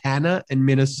Montana and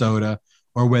Minnesota,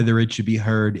 or whether it should be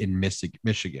heard in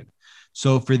Michigan.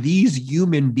 So for these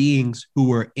human beings who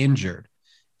were injured,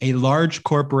 a large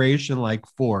corporation like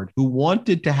Ford, who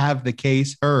wanted to have the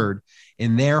case heard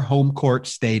in their home court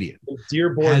stadium,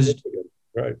 Dearborn, Michigan,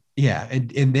 right? Yeah,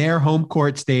 in their home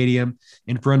court stadium,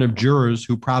 in front of jurors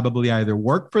who probably either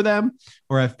work for them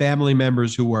or have family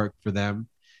members who work for them.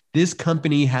 This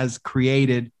company has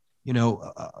created,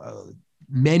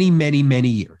 many, many, many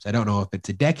years. I don't know if it's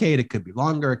a decade, it could be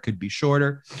longer, it could be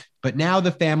shorter, but now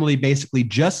the family basically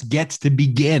just gets to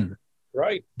begin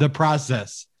the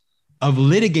process of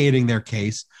litigating their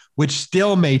case, which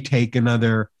still may take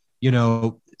another,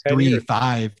 3,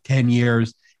 5, 10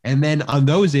 years. And then on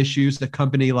those issues, a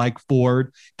company like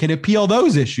Ford can appeal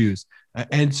those issues.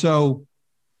 And so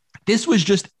this was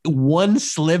just one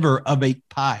sliver of a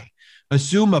pie.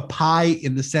 Assume a pie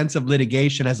in the sense of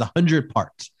litigation has 100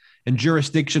 parts, and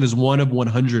jurisdiction is one of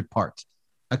 100 parts.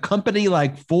 A company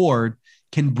like Ford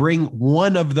can bring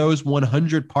one of those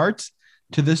 100 parts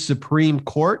to the Supreme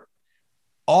Court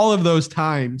all of those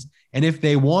times. And if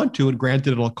they want to, and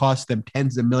granted, it'll cost them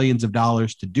tens of millions of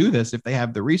dollars to do this if they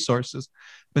have the resources.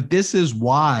 But this is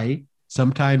why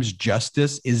sometimes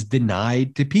justice is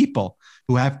denied to people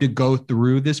who have to go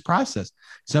through this process.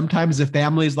 Sometimes the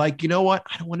family is like, you know what?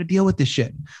 I don't want to deal with this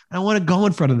shit. I don't want to go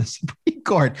in front of the Supreme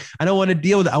Court. I don't want to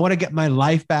deal with it. I want to get my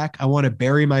life back. I want to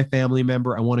bury my family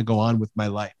member. I want to go on with my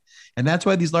life. And that's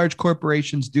why these large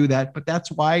corporations do that. But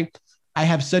that's why I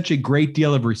have such a great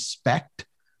deal of respect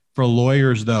for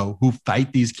lawyers, though, who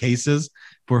fight these cases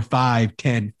for 5,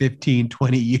 10, 15,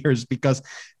 20 years, because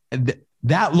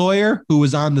that lawyer who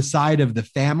was on the side of the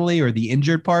family or the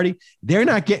injured party, they're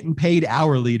not getting paid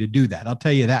hourly to do that. I'll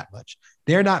tell you that much.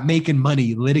 They're not making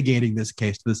money litigating this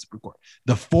case to the Supreme Court.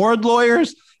 The Ford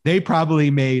lawyers, they probably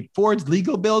made Ford's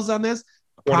legal bills on this,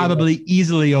 probably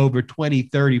easily over 20,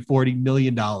 30, 40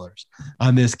 million dollars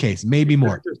on this case, maybe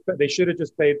more. They should have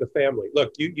just paid the family.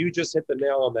 Look, you just hit the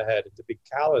nail on the head. To be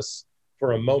callous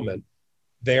for a moment,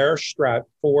 their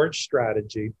Ford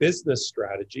strategy, business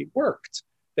strategy worked.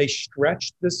 They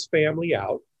stretched this family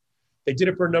out. They did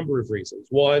it for a number of reasons.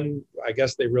 One, I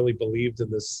guess they really believed in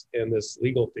this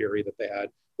legal theory that they had,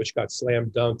 which got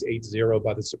slam dunked 8-0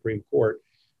 by the Supreme Court.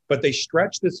 But they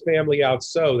stretched this family out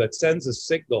so that sends a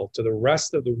signal to the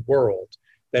rest of the world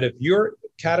that if you're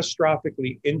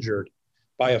catastrophically injured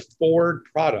by a Ford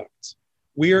product,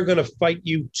 we are going to fight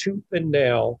you tooth and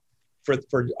nail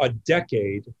for a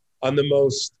decade on the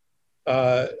most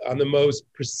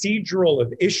procedural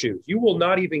of issues. You will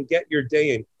not even get your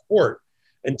day in court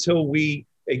until we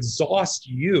exhaust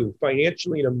you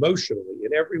financially and emotionally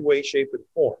in every way, shape, and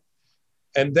form.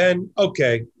 And then,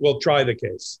 okay, we'll try the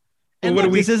case. And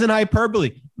look, this isn't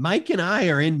hyperbole. Mike and I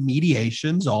are in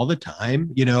mediations all the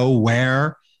time,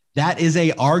 where that is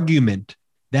a argument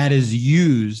that is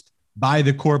used by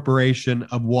the corporation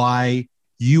of why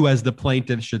you as the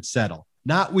plaintiff should settle.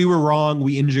 Not we were wrong,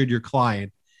 we injured your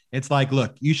client. It's like,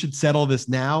 look, you should settle this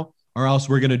now or else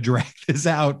we're going to drag this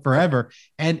out forever.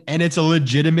 And it's a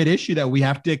legitimate issue that we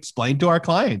have to explain to our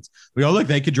clients. We go, look,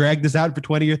 they could drag this out for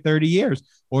 20 or 30 years,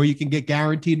 or you can get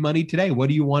guaranteed money today. What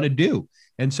do you want to do?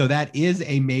 And so that is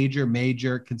a major,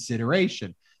 major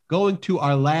consideration. Going to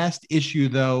our last issue,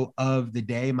 though, of the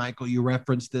day, Michael, you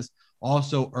referenced this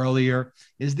also earlier,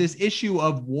 is this issue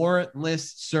of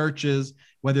warrantless searches,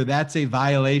 whether that's a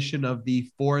violation of the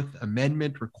Fourth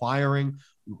Amendment requiring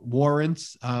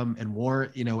warrants and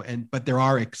warrant, but there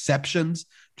are exceptions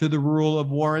to the rule of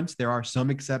warrants. There are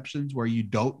some exceptions where you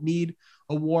don't need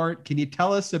a warrant. Can you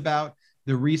tell us about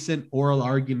the recent oral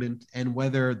argument and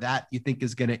whether that you think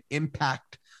is going to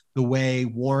impact the way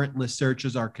warrantless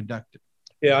searches are conducted?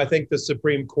 Yeah, I think the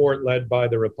Supreme Court, led by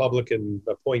the Republican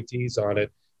appointees on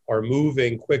it, are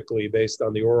moving quickly based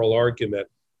on the oral argument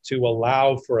to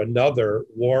allow for another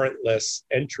warrantless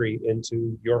entry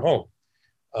into your home.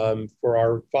 For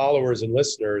our followers and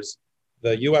listeners,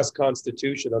 the U.S.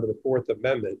 Constitution under the Fourth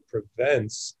Amendment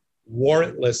prevents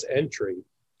warrantless entry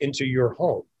into your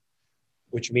home,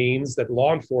 which means that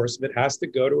law enforcement has to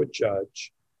go to a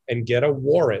judge and get a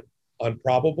warrant on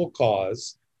probable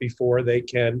cause before they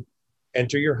can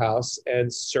enter your house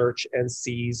and search and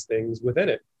seize things within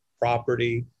it,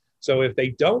 property. So if they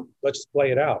don't, let's just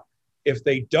play it out. If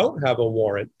they don't have a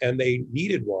warrant and they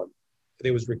needed one,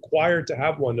 they was required to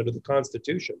have one under the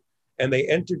Constitution, and they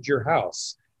entered your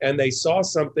house and they saw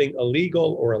something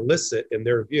illegal or illicit in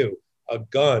their view, a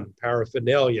gun,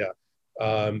 paraphernalia,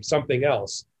 something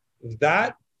else,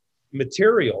 that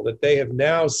material that they have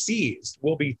now seized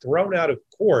will be thrown out of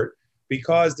court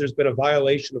because there's been a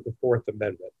violation of the Fourth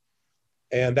Amendment.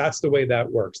 And that's the way that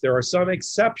works. There are some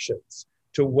exceptions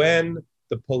to when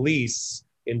the police,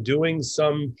 in doing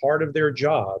some part of their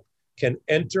job, can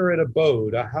enter an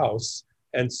abode, a house,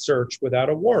 and search without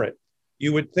a warrant.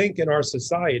 You would think in our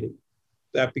society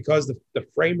that because the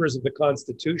framers of the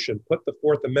Constitution put the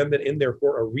Fourth Amendment in there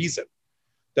for a reason,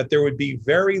 that there would be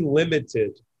very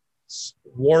limited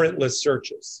warrantless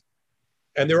searches.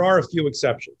 And there are a few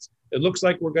exceptions. It looks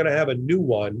like we're going to have a new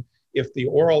one if the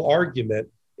oral argument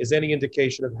is any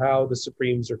indication of how the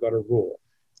Supremes are going to rule.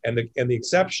 And the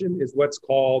exception is what's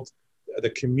called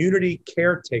the community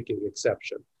caretaking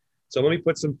exception. So let me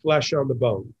put some flesh on the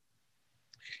bone.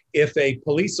 If a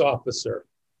police officer,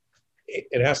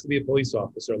 it has to be a police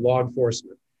officer, law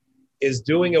enforcement, is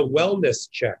doing a wellness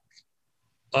check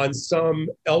on some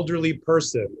elderly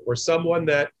person or someone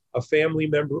that a family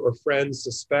member or friend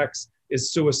suspects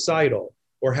is suicidal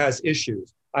or has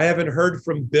issues. I haven't heard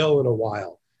from Bill in a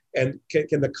while. And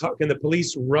can the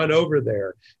police run over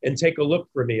there and take a look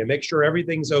for me and make sure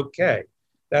everything's okay?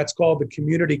 That's called the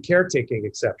community caretaking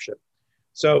exception.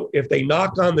 So if they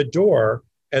knock on the door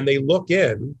and they look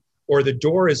in, or the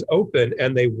door is open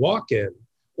and they walk in,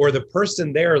 or the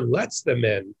person there lets them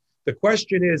in, the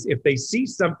question is, if they see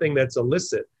something that's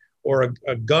illicit, or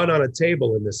a gun on a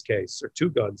table in this case, or two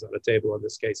guns on a table in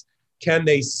this case, can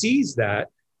they seize that,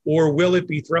 or will it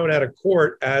be thrown out of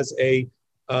court as a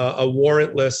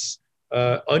warrantless,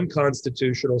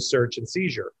 unconstitutional search and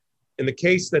seizure? In the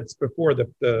case that's before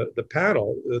the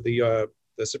panel, the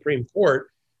Supreme Court,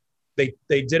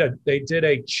 they did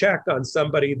a check on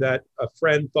somebody that a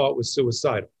friend thought was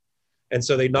suicidal, and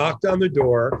so they knocked on the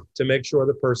door to make sure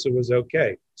the person was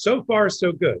okay. So far,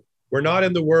 so good. We're not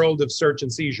in the world of search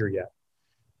and seizure yet.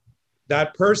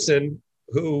 That person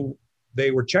who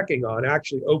they were checking on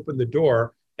actually opened the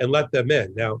door and let them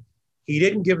in. Now, he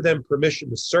didn't give them permission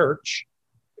to search.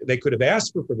 They could have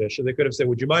asked for permission. They could have said,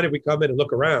 would you mind if we come in and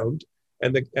look around?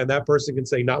 And that person can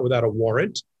say, not without a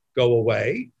warrant, go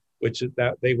away, which is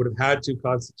that they would have had to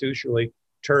constitutionally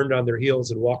turned on their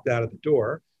heels and walked out of the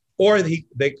door. Or they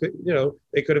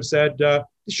could have said,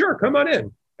 sure, come on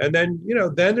in. And then,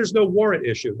 then there's no warrant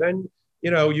issue. Then,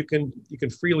 you can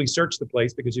freely search the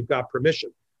place because you've got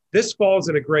permission. This falls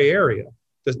in a gray area.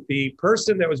 The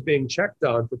person that was being checked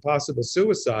on for possible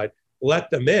suicide let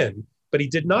them in, but he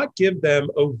did not give them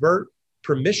overt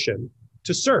permission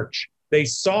to search. They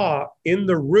saw in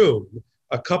the room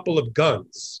a couple of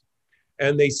guns,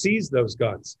 and they seized those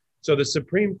guns. So the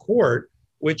Supreme Court,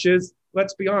 which is,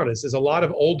 let's be honest, is a lot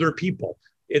of older people.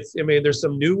 There's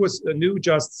some new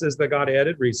justices that got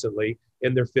added recently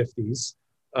in their 50s,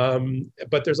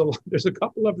 but there's a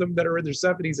couple of them that are in their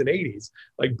 70s and 80s,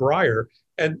 like Breyer.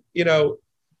 And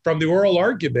from the oral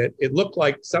argument, it looked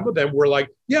like some of them were like,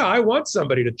 yeah, I want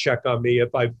somebody to check on me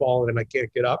if I've fallen and I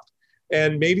can't get up.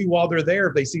 And maybe while they're there,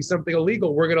 if they see something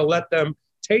illegal, we're going to let them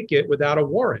take it without a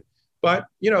warrant. But,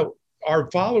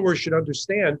 our followers should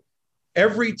understand,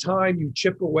 every time you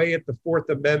chip away at the Fourth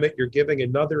Amendment, you're giving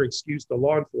another excuse to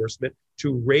law enforcement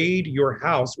to raid your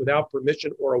house without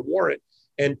permission or a warrant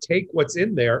and take what's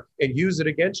in there and use it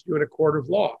against you in a court of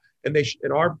law. And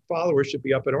our followers should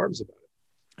be up in arms about it.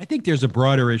 I think there's a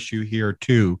broader issue here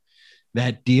too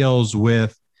that deals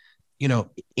with,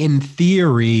 in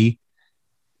theory,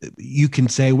 you can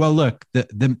say, well, look,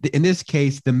 in this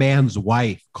case, the man's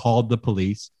wife called the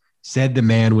police, said the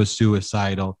man was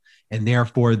suicidal, and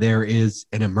therefore there is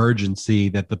an emergency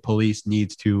that the police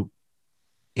needs to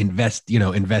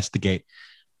investigate.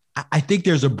 I think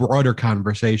there's a broader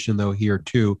conversation though here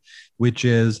too, which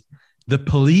is the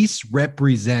police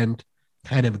represent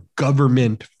kind of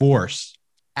government force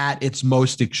at its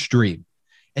most extreme.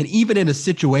 And even in a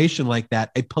situation like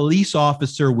that, a police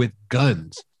officer with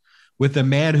guns, with a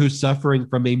man who's suffering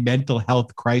from a mental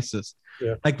health crisis,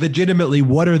 like legitimately,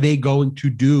 what are they going to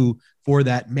do for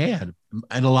that man?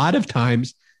 And a lot of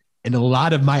times, in a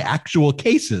lot of my actual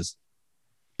cases,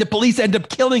 the police end up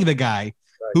killing the guy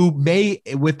who may,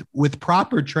 with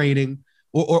proper training,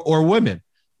 or women,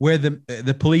 where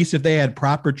the police, if they had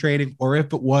proper training, or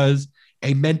if it was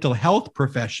a mental health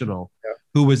professional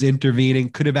who was intervening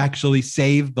could have actually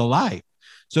saved the life.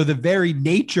 So the very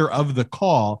nature of the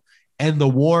call and the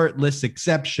warrantless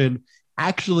exception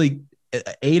actually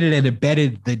aided and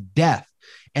abetted the death.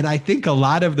 And I think a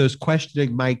lot of those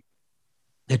questioning, Mike,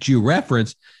 that you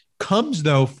referenced comes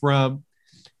though from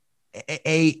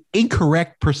a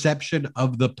incorrect perception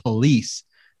of the police,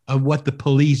 of what the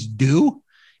police do.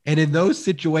 And in those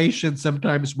situations,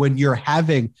 sometimes when you're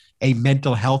having a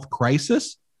mental health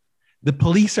crisis, the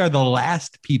police are the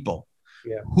last people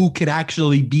who can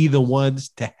actually be the ones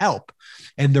to help.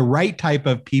 And the right type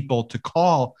of people to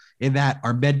call in that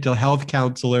are mental health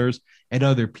counselors and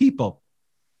other people.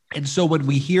 And so when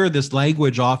we hear this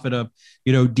language often of,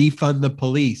 defund the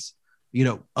police,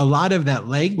 a lot of that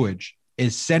language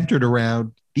is centered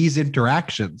around these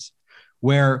interactions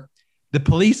where the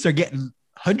police are getting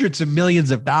hundreds of millions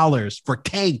of dollars for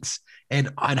tanks and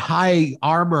on high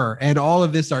armor and all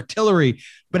of this artillery.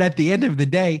 But at the end of the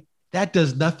day, that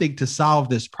does nothing to solve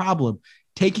this problem.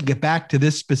 Taking it back to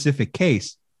this specific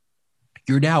case,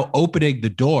 you're now opening the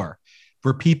door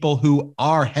for people who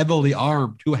are heavily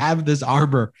armed, who have this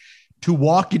armor, to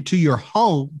walk into your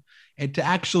home and to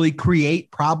actually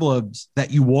create problems that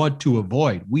you want to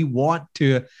avoid. We want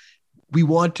to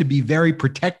be very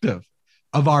protective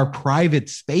of our private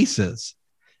spaces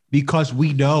because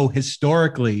we know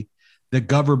historically the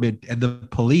government and the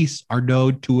police are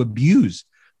known to abuse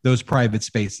those private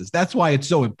spaces. That's why it's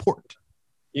so important.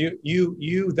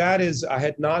 That is, I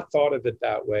had not thought of it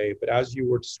that way, but as you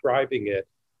were describing it,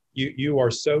 you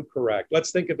are so correct.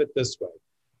 Let's think of it this way.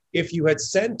 If you had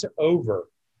sent over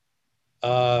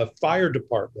a fire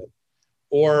department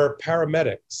or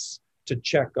paramedics to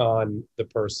check on the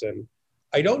person,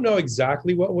 I don't know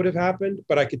exactly what would have happened,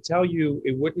 but I could tell you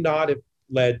it would not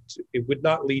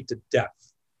lead to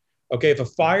death. Okay, if a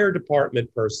fire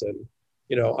department person,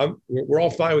 we're all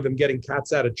fine with them getting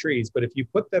cats out of trees, but if you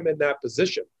put them in that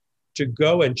position to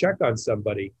go and check on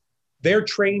somebody, they're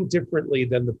trained differently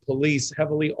than the police,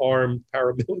 heavily armed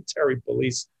paramilitary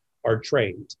police are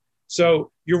trained.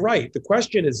 So you're right. The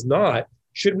question is not,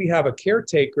 should we have a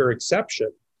caretaker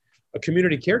exception, a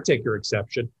community caretaker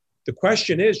exception? The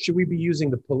question is, should we be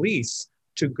using the police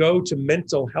to go to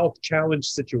mental health challenge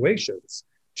situations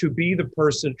to be the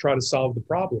person to try to solve the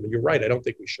problem? And you're right. I don't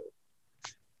think we should.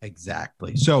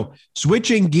 Exactly. So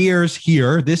switching gears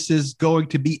here, this is going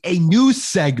to be a new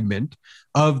segment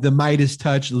of the Midas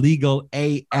Touch Legal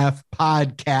AF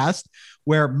podcast,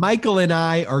 where Michael and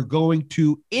I are going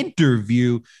to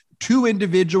interview two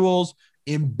individuals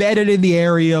embedded in the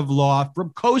area of law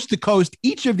from coast to coast.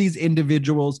 Each of these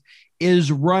individuals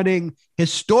is running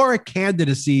historic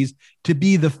candidacies to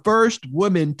be the first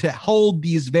woman to hold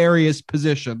these various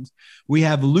positions. We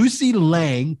have Lucy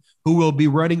Lang, who will be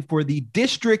running for the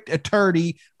district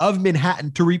attorney of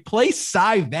Manhattan to replace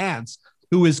Cy Vance,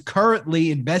 who is currently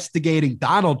investigating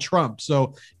Donald Trump.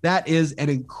 So that is an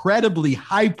incredibly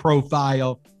high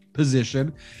profile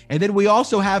position. And then we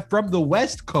also have from the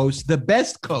West Coast, the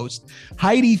best coast,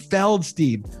 Heidi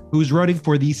Feldstein, who's running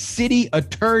for the city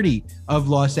attorney of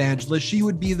Los Angeles. She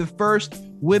would be the first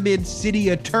women city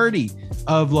attorney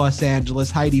of Los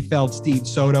Angeles, Heidi Feldstein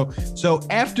Soto. So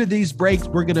after these breaks,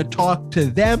 we're going to talk to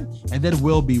them, and then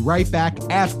we'll be right back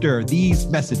after these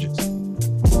messages.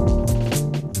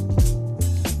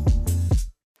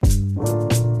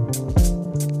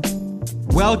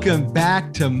 Welcome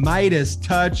back to Midas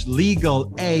Touch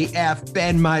Legal AF.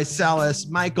 Ben Meiselas,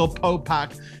 Michael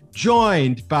Popak,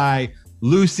 joined by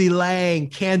Lucy Lang,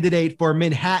 candidate for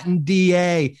Manhattan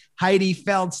DA, Heidi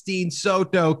Feldstein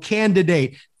Soto,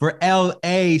 candidate for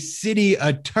LA City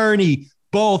Attorney,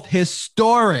 both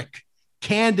historic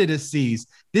candidacies.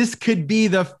 This could be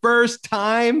the first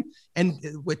time, and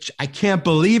which I can't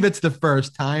believe it's the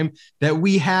first time, that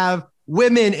we have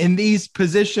women in these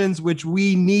positions, which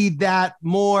we need that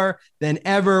more than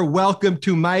ever. Welcome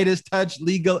to Midas Touch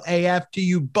Legal AF to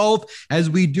you both as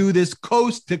we do this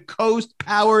coast to coast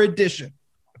power edition.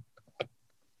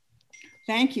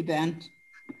 Thank you, Ben.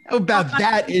 How about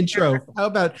that intro? How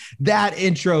about that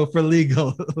intro for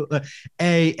Legal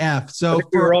AF? So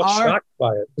we're all shocked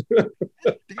by it.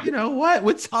 You know what?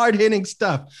 What's hard-hitting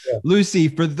stuff? Yeah. Lucy,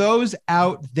 for those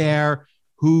out there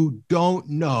who don't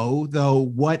know, though,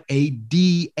 what a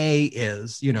DA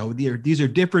is, these are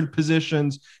different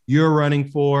positions you're running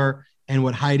for and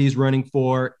what Heidi's running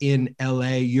for in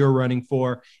LA, you're running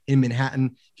for in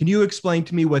Manhattan. Can you explain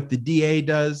to me what the DA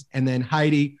does, and then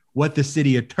Heidi, what the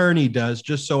city attorney does,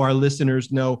 just so our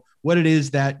listeners know what it is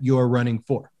that you're running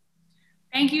for?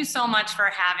 Thank you so much for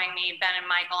having me, Ben and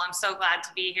Michael. I'm so glad to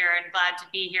be here and glad to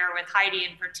be here with Heidi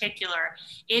in particular.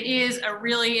 It is a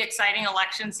really exciting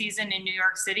election season in New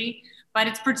York City, but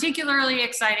it's particularly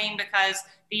exciting because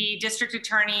the district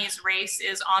attorney's race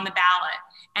is on the ballot.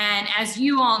 And as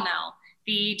you all know,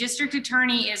 the district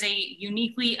attorney is a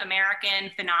uniquely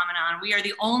American phenomenon. We are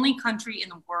the only country in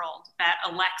the world that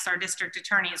elects our district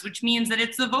attorneys, which means that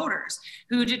it's the voters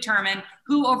who determine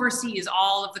who oversees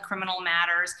all of the criminal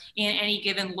matters in any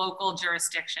given local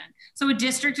jurisdiction. So a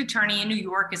district attorney in New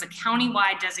York is a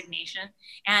county-wide designation,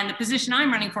 and the position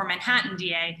I'm running for, Manhattan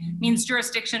DA, means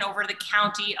jurisdiction over the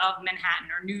county of Manhattan,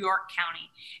 or New York County.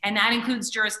 And that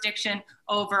includes jurisdiction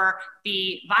over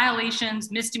the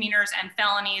violations, misdemeanors, and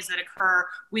felonies that occur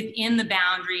within the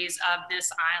boundaries of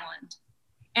this island.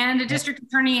 And a district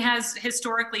attorney has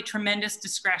historically tremendous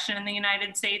discretion in the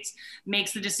United States,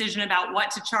 makes the decision about what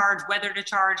to charge, whether to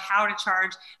charge, how to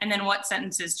charge, and then what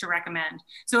sentences to recommend.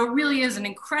 So it really is an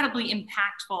incredibly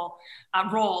impactful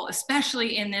role,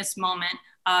 especially in this moment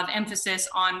of emphasis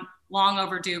on long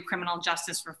overdue criminal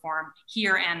justice reform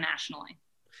here and nationally.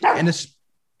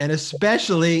 And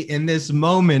especially in this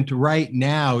moment right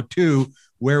now, too,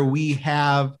 where we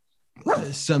have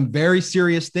some very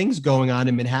serious things going on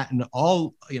in Manhattan,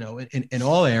 in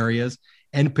all areas.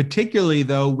 And particularly,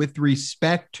 though, with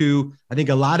respect to, I think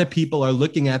a lot of people are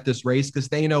looking at this race because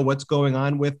they know what's going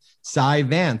on with Cy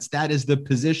Vance. That is the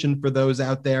position for those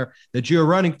out there that you're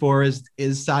running for is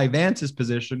Cy Vance's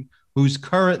position, who's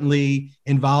currently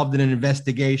involved in an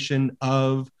investigation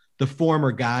of the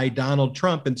former guy, Donald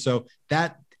Trump. And so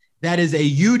that is a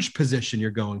huge position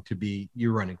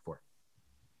you're running for.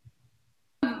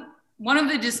 One of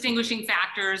the distinguishing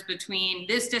factors between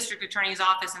this district attorney's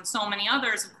office and so many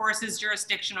others, of course, is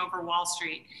jurisdiction over Wall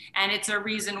Street. And it's a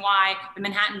reason why the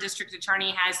Manhattan district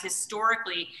attorney has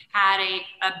historically had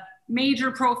a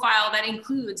major profile that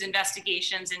includes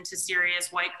investigations into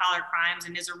serious white-collar crimes,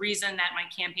 and is a reason that my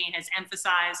campaign has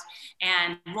emphasized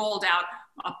and rolled out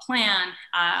a plan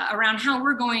around how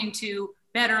we're going to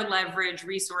better leverage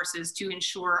resources to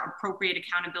ensure appropriate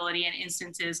accountability in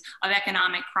instances of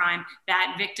economic crime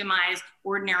that victimize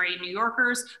ordinary New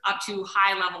Yorkers up to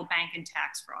high-level bank and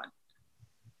tax fraud.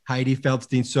 Heidi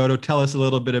Feldstein-Soto, tell us a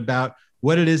little bit about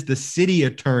what it is the city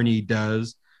attorney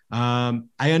does. I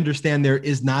understand there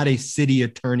is not a city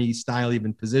attorney style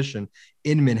even position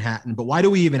in Manhattan, but why do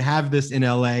we even have this in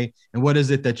LA, and what is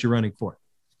it that you're running for?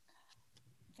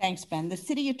 Thanks, Ben. The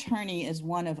city attorney is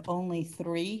one of only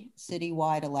 3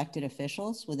 citywide elected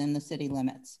officials within the city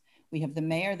limits. We have the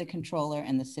mayor, the controller,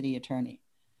 and the city attorney.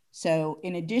 So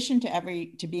in addition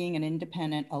to being an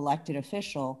independent elected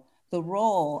official, the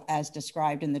role as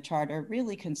described in the charter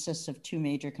really consists of 2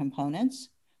 major components.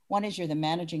 One is you're the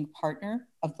managing partner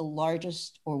of the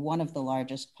largest or one of the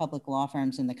largest public law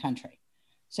firms in the country.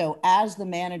 So as the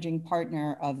managing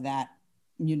partner of that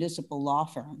municipal law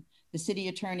firm, the city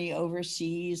attorney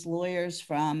oversees lawyers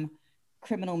from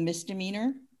criminal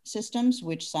misdemeanor systems,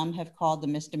 which some have called the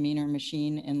misdemeanor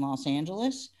machine in Los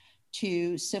Angeles,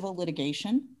 to civil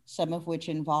litigation, some of which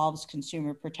involves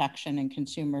consumer protection and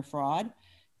consumer fraud,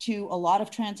 to a lot of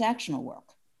transactional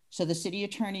work. So the city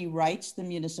attorney writes the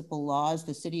municipal laws,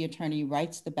 the city attorney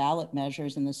writes the ballot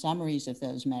measures and the summaries of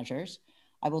those measures.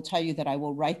 I will tell you that I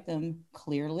will write them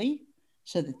clearly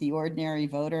so that the ordinary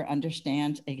voter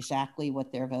understands exactly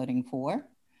what they're voting for.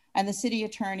 And the city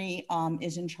attorney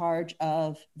is in charge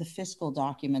of the fiscal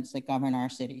documents that govern our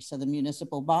city. So the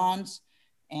municipal bonds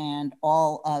and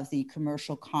all of the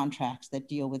commercial contracts that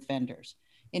deal with vendors.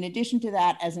 In addition to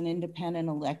that, as an independent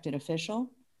elected official,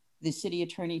 the city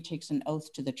attorney takes an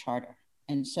oath to the charter.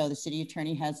 And so the city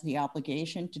attorney has the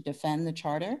obligation to defend the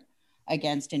charter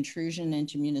against intrusion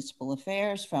into municipal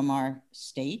affairs from our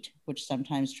state, which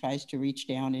sometimes tries to reach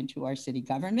down into our city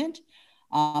government,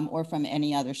 or from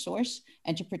any other source,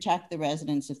 and to protect the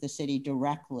residents of the city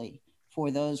directly for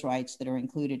those rights that are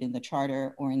included in the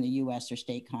charter or in the US or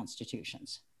state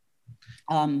constitutions.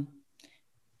 The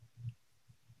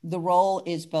role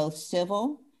is both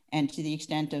civil and to the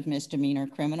extent of misdemeanor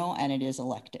criminal, and it is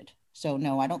elected. So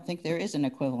no, I don't think there is an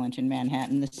equivalent in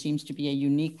Manhattan. This seems to be a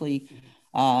uniquely,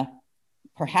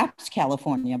 perhaps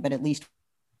California, but at least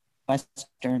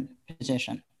Western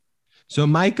position. So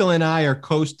Michael and I are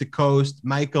coast to coast.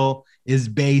 Michael is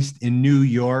based in New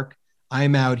York.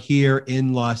 I'm out here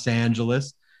in Los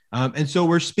Angeles. And so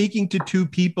we're speaking to 2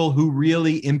 people who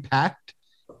really impact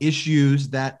issues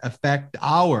that affect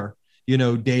our,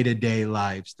 day-to-day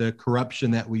lives, the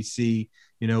corruption that we see,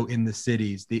 in the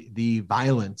cities, the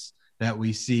violence that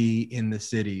we see in the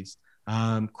cities,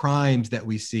 crimes that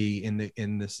we see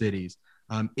in the cities,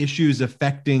 issues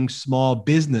affecting small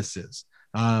businesses,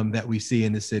 that we see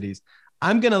in the cities.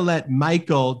 I'm going to let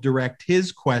Michael direct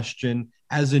his question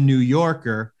as a New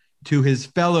Yorker to his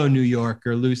fellow New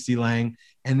Yorker, Lucy Lang.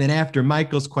 And then after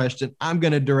Michael's question, I'm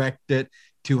going to direct it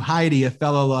to Heidi, a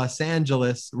fellow Los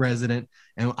Angeles resident.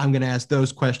 And I'm going to ask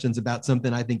those questions about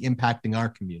something I think impacting our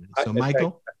community. So,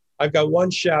 Michael? I've got one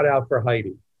shout out for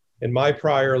Heidi. In my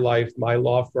prior life, my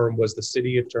law firm was the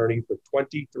city attorney for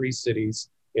 23 cities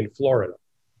in Florida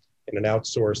in an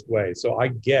outsourced way. So I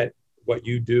get what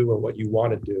you do and what you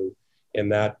want to do in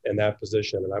that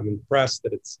position. And I'm impressed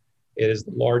that it is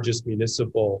the largest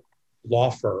municipal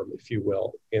law firm, if you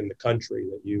will, in the country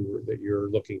that you're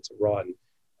looking to run.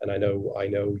 And I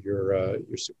know you're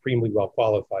supremely well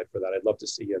qualified for that. I'd love to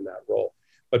see you in that role.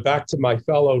 But back to my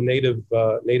fellow native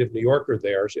New Yorker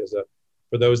there. She has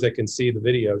for those that can see the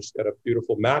video, she's got a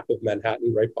beautiful map of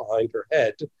Manhattan right behind her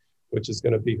head, which is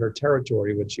going to be her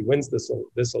territory when she wins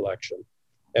this election.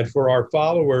 And for our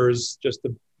followers, just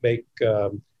to make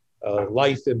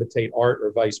life imitate art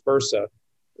or vice versa,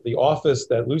 the office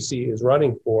that Lucy is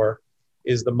running for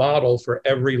is the model for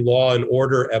every Law and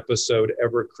Order episode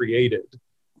ever created.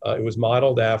 It was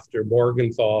modeled after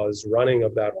Morgenthau's running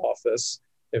of that office.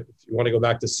 If you want to go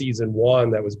back to season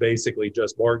 1, that was basically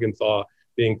just Morgenthau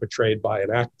being portrayed by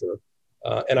an actor.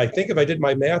 And I think if I did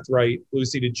my math right,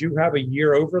 Lucy, did you have a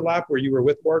year overlap where you were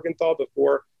with Morgenthau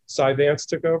before Cy Vance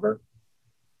took over?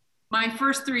 My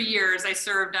first 3 years, I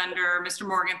served under Mr.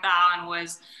 Morgenthau and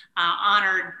was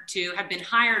honored to have been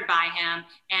hired by him.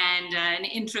 And an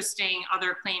interesting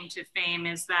other claim to fame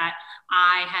is that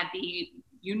I had the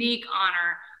unique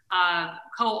honor of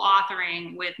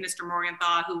co-authoring with Mr.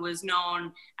 Morgenthau, who was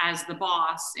known as the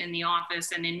boss in the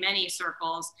office and in many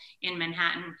circles in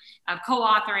Manhattan,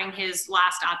 co-authoring his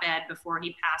last op-ed before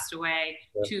he passed away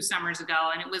 2 summers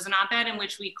ago. And it was an op-ed in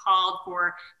which we called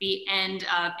for the end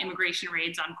of immigration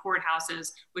raids on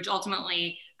courthouses, which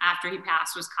ultimately, after he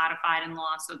passed, was codified in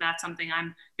law. So that's something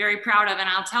I'm very proud of. And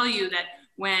I'll tell you that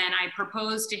when I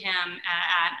proposed to him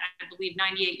at, I believe,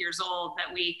 98 years old,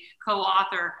 that we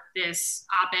co-author this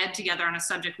op-ed together on a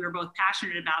subject we were both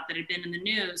passionate about that had been in the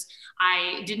news,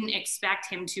 I didn't expect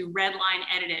him to redline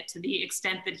edit it to the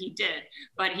extent that he did.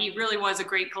 But he really was a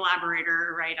great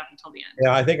collaborator right up until the end.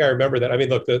 Yeah, I think I remember that. I mean,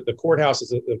 look, the courthouse,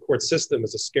 the court system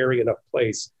is a scary enough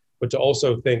place, but to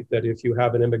also think that if you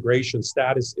have an immigration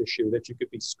status issue, that you could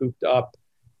be scooped up,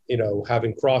 you know,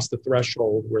 having crossed the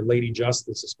threshold where Lady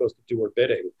Justice is supposed to do her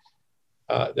bidding.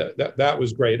 That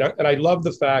was great. And I love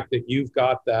the fact that you've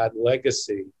got that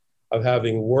legacy of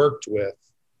having worked with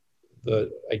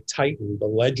a titan, the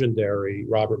legendary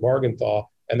Robert Morgenthau,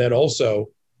 and then also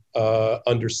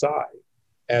under Cy.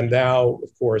 And now,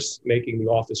 of course, making the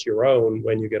office your own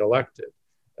when you get elected.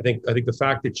 I think the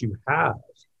fact that you have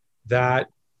that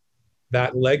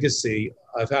legacy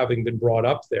of having been brought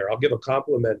up there. I'll give a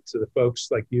compliment to the folks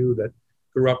like you that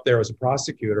grew up there as a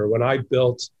prosecutor. When I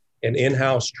built an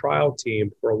in-house trial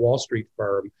team for a Wall Street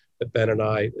firm that Ben and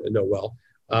I know well,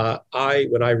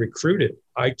 when I recruited,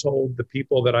 I told the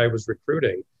people that I was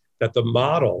recruiting that the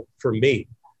model for me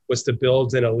was to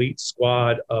build an elite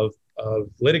squad of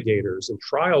litigators and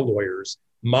trial lawyers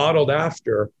modeled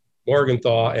after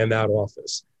Morgenthau and that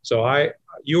office. So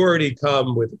you already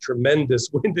come with a tremendous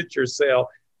wind at your sail.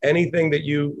 Anything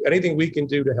we can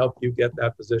do to help you get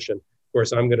that position. Of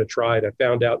course, I'm going to try it. I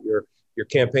found out your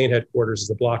campaign headquarters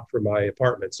is a block from my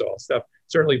apartment, so I'll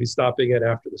certainly be stopping in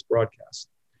after this broadcast.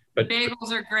 But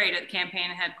bagels are great at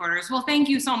campaign headquarters. Well, thank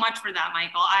you so much for that,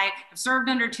 Michael. I have served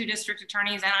under 2 district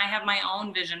attorneys, and I have my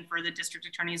own vision for the district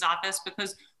attorney's office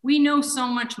because we know so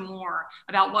much more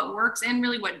about what works and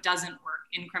really what doesn't work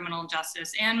in criminal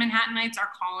justice. And Manhattanites are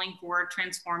calling for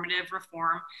transformative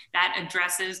reform that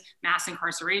addresses mass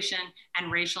incarceration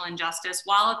and racial injustice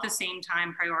while at the same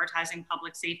time prioritizing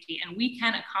public safety. And we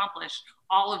can accomplish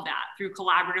all of that through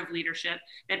collaborative leadership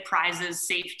that prizes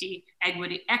safety,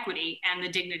 equity, and the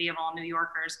dignity of all New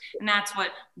Yorkers. And that's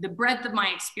what the breadth of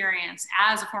my experience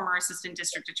as a former assistant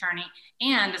district attorney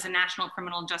and as a national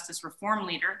criminal justice reform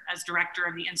leader, as director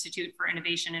of the Institute for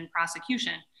Innovation in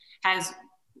Prosecution, has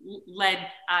led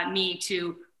me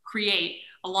to create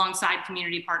alongside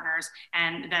community partners,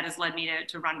 and that has led me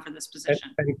to run for this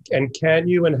position. And can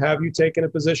you and have you taken a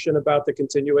position about the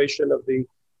continuation of the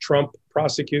Trump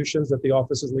prosecutions that the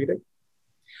office is leading?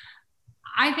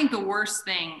 I think the worst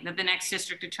thing that the next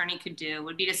district attorney could do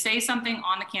would be to say something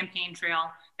on the campaign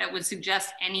trail that would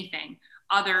suggest anything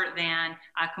other than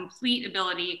a complete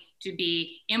ability to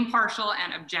be impartial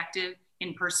and objective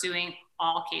in pursuing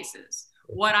all cases.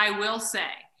 What I will say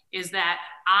is that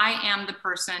I am the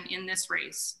person in this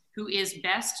race who is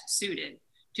best suited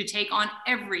to take on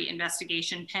every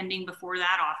investigation pending before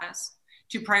that office,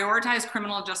 to prioritize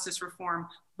criminal justice reform,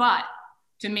 but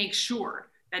to make sure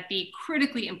that the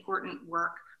critically important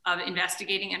work of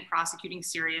investigating and prosecuting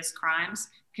serious crimes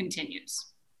continues.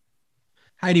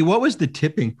 Heidi, what was the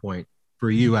tipping point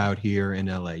for you out here in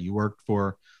LA? You worked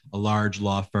for a large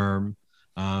law firm.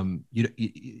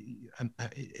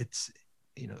 It's,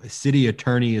 a city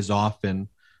attorney is often,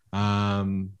 a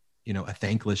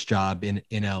thankless job in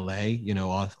LA,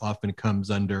 often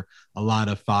comes under a lot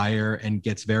of fire and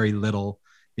gets very little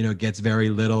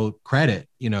credit,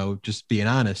 just being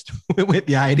honest with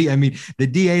the idea. I mean, the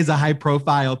DA is a high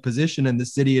profile position and the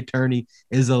city attorney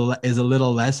is a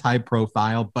little less high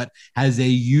profile, but has a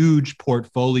huge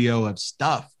portfolio of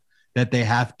stuff that they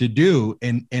have to do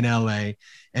in LA.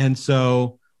 And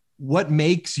so what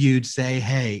makes you say,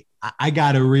 hey, I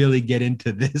got to really get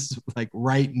into this like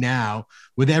right now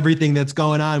with everything that's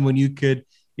going on, when you could,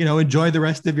 enjoy the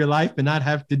rest of your life and not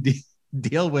have to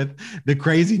deal with the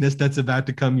craziness that's about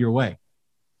to come your way?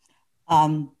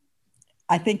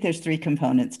 I think there's three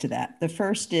components to that. The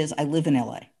first is I live in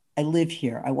LA. I live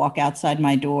here. I walk outside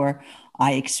my door.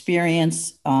 I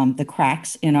experience the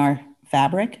cracks in our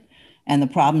fabric and the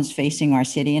problems facing our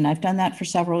city. And I've done that for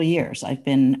several years. I've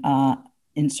been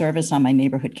in service on my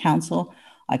neighborhood council.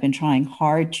 I've been trying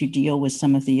hard to deal with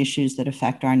some of the issues that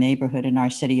affect our neighborhood and our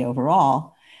city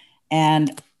overall.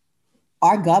 And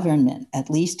our government, at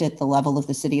least at the level of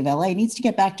the city of LA, needs to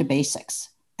get back to basics.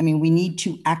 I mean, we need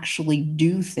to actually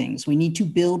do things. We need to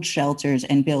build shelters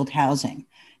and build housing,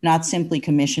 not simply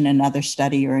commission another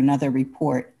study or another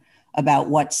report about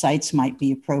what sites might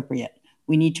be appropriate.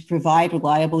 We need to provide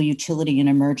reliable utility and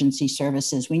emergency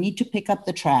services. We need to pick up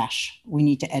the trash. We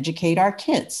need to educate our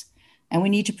kids, and we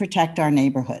need to protect our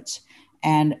neighborhoods.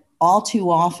 And all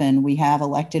too often, we have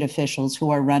elected officials who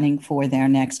are running for their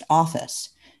next office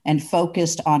and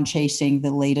focused on chasing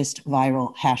the latest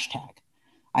viral hashtag.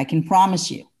 I can promise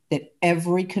you that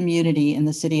every community in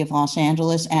the city of Los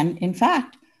Angeles, and in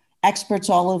fact, experts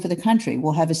all over the country,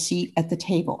 will have a seat at the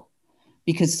table,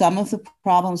 because some of the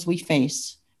problems we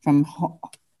face, from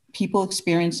people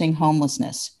experiencing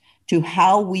homelessness to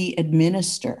how we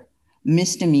administer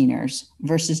misdemeanors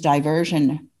versus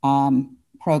diversion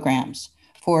programs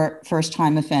for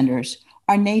first-time offenders,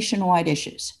 are nationwide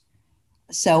issues.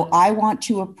 So I want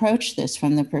to approach this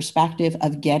from the perspective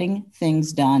of getting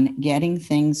things done, getting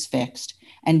things fixed,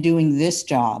 and doing this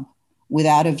job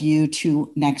without a view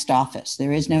to next office.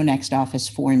 There is no next office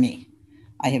for me.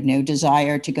 I have no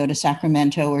desire to go to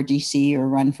Sacramento or DC or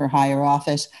run for higher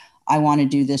office. I want to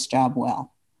do this job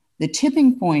well. The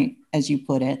tipping point, as you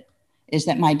put it, is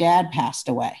that my dad passed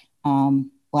away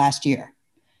last year.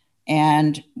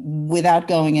 And without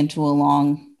going into a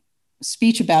long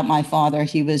speech about my father,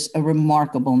 he was a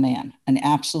remarkable man, an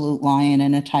absolute lion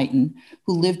and a titan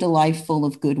who lived a life full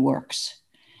of good works.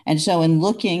 And so in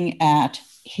looking at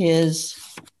his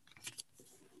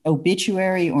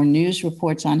obituary or news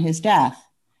reports on his death,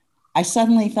 I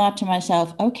suddenly thought to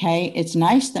myself, okay, it's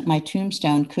nice that my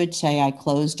tombstone could say I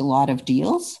closed a lot of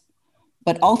deals,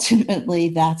 but ultimately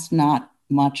that's not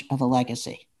much of a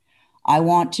legacy. I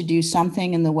want to do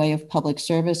something in the way of public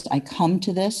service. I come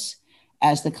to this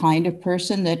as the kind of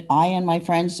person that I and my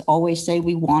friends always say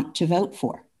we want to vote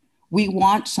for. We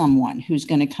want someone who's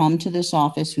going to come to this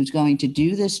office, who's going to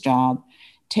do this job,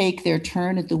 take their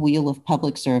turn at the wheel of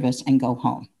public service and go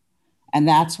home. And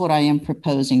that's what I am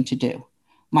proposing to do.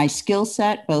 My skill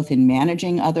set, both in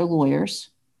managing other lawyers,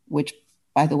 which,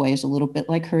 by the way, is a little bit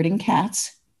like herding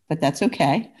cats, but that's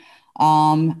okay,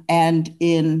 and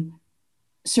in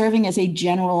serving as a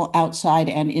general outside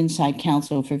and inside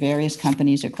counsel for various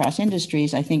companies across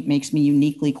industries, I think makes me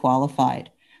uniquely qualified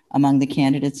among the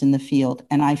candidates in the field.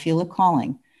 And I feel a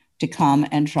calling to come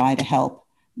and try to help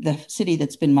the city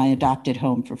that's been my adopted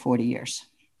home for 40 years.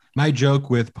 My joke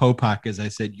with Popak is I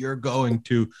said, you're going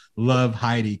to love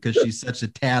Heidi because she's such a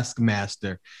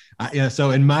taskmaster.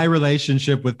 So in my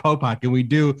relationship with Popak, and we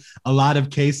do a lot of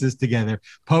cases together,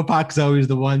 Popak's always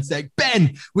the one saying,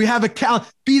 Ben, we have a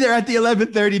be there at the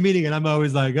 11:30 meeting. And I'm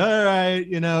always like, all right,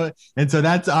 and so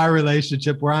that's our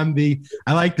relationship where I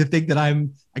like to think that I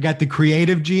got the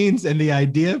creative genes and the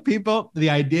idea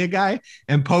guy,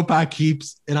 and Popak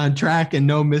keeps it on track and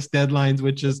no missed deadlines,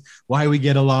 which is why we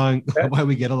get along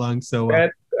so well.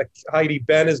 Heidi,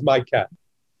 Ben is my cat.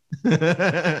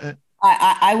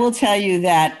 I will tell you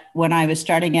that when I was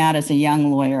starting out as a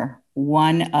young lawyer,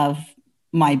 one of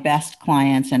my best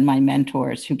clients and my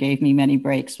mentors who gave me many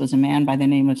breaks was a man by the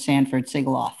name of Sanford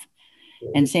Sigaloff.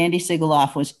 And Sandy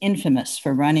Sigaloff was infamous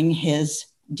for running his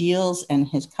deals and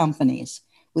his companies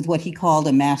with what he called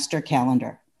a master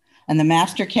calendar. And the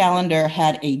master calendar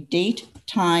had a date,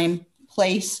 time,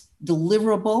 place,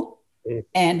 deliverable,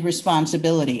 and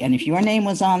responsibility. And if your name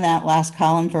was on that last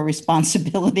column for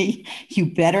responsibility, you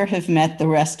better have met the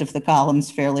rest of the columns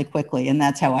fairly quickly. And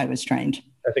that's how I was trained.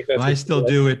 I think that's. Well, I still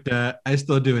do it. I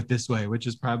still do it this way, which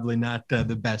is probably not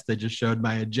the best. I just showed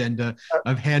my agenda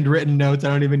of handwritten notes. I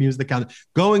don't even use the calendar.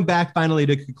 Going back, finally,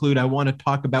 to conclude, I want to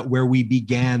talk about where we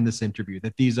began this interview.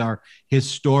 That these are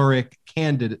historic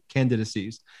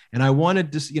candidacies, and I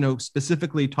wanted to,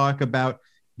 specifically talk about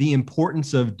the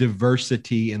importance of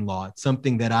diversity in law. It's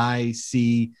something that I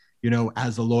see,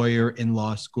 as a lawyer in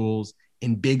law schools,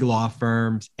 in big law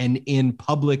firms, and in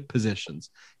public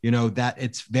positions, that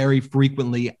it's very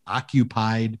frequently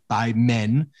occupied by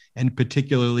men, and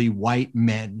particularly white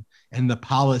men. And the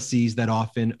policies that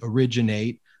often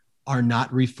originate are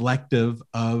not reflective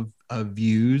of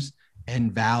views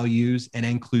and values and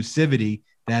inclusivity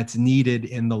that's needed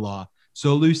in the law.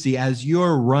 So Lucy, as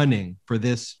you're running for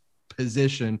this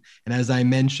position, and as I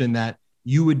mentioned that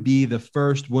you would be the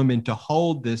first woman to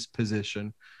hold this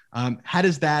position, how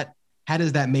does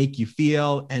that make you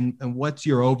feel? And what's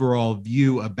your overall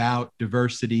view about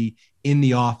diversity in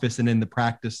the office and in the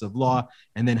practice of law?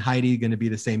 And then Heidi, going to be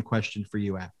the same question for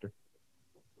you after.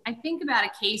 I think about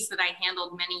a case that I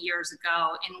handled many years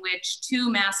ago in which two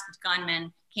masked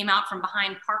gunmen came out from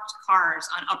behind parked cars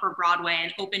on Upper Broadway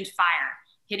and opened fire,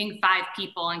 hitting 5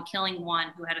 people and killing one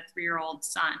who had a 3-year-old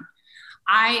son.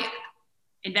 I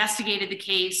investigated the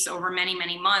case over many,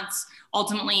 many months.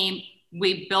 Ultimately,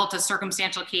 we built a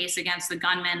circumstantial case against the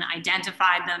gunmen,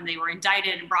 identified them, they were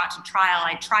indicted and brought to trial.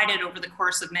 I tried it over the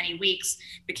course of many weeks,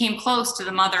 became close to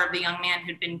the mother of the young man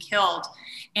who'd been killed,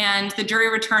 and the jury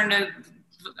returned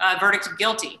a verdict of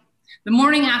guilty. The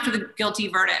morning after the guilty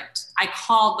verdict, I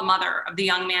called the mother of the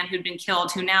young man who'd been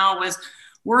killed, who now was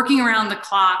working around the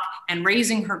clock and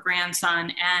raising her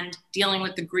grandson and dealing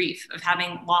with the grief of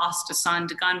having lost a son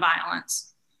to gun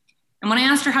violence. And when I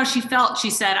asked her how she felt, she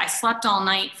said, "I slept all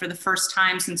night for the first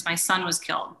time since my son was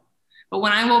killed. But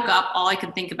when I woke up, all I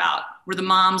could think about were the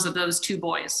moms of those 2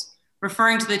 boys,"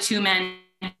 referring to the 2 men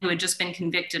who had just been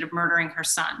convicted of murdering her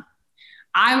son.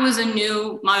 I was a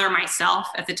new mother myself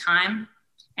at the time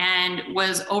and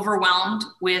was overwhelmed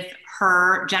with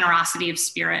her generosity of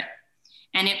spirit.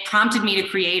 And it prompted me to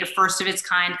create a first of its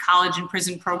kind college and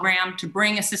prison program to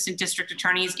bring assistant district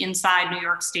attorneys inside New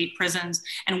York State prisons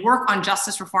and work on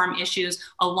justice reform issues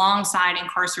alongside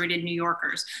incarcerated New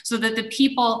Yorkers, so that the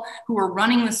people who were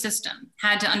running the system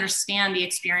had to understand the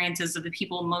experiences of the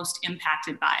people most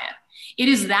impacted by it. It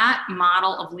is that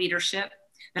model of leadership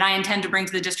that I intend to bring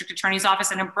to the district attorney's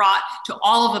office and have brought to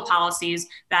all of the policies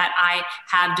that I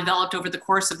have developed over the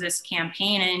course of this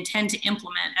campaign and intend to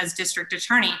implement as district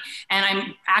attorney. And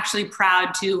I'm actually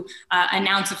proud to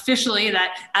announce officially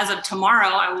that as of tomorrow,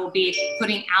 I will be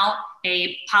putting out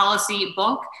a policy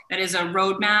book that is a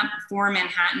roadmap for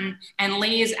Manhattan and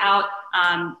lays out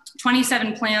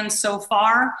 27 plans so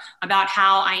far about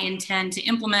how I intend to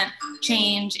implement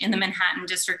change in the Manhattan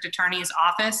District Attorney's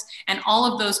Office. And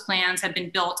all of those plans have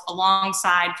been built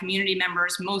alongside community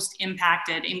members most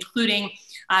impacted, including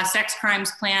a sex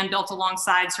crimes plan built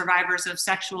alongside survivors of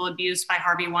sexual abuse by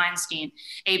Harvey Weinstein,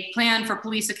 a plan for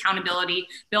police accountability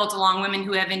built along women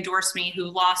who have endorsed me who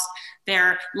lost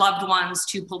their loved ones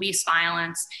to police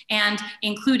violence, and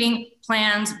including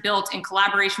plans built in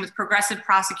collaboration with progressive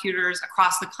prosecutors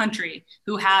across the country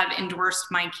who have endorsed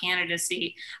my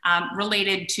candidacy,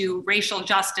 related to racial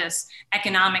justice,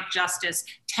 economic justice,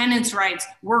 tenants' rights,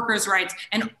 workers' rights,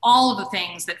 and all of the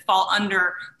things that fall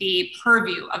under the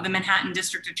purview of the Manhattan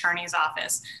District Attorney's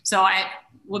Office. So I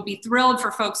would be thrilled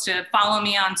for folks to follow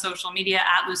me on social media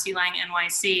at Lucy Lang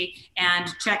NYC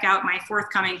and check out my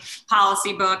forthcoming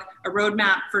policy book, A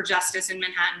Roadmap for Justice in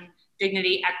Manhattan,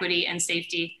 Dignity, Equity, and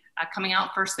Safety, coming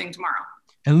out first thing tomorrow.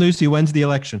 And Lucy, when's the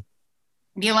election?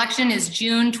 The election is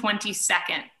June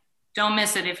 22nd. Don't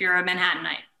miss it if you're a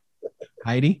Manhattanite.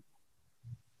 Heidi?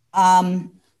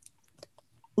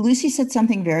 Lucy said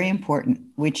something very important,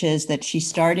 which is that she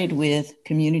started with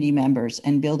community members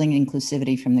and building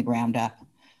inclusivity from the ground up.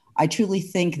 I truly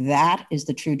think that is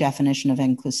the true definition of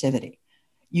inclusivity.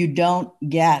 You don't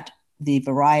get the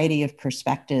variety of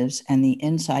perspectives and the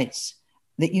insights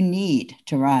that you need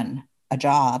to run a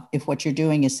job if what you're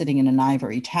doing is sitting in an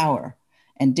ivory tower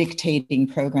and dictating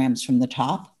programs from the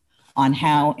top on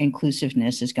how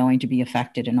inclusiveness is going to be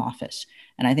affected in office.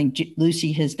 And I think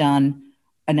Lucy has done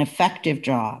an effective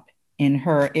job in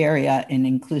her area in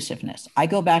inclusiveness. I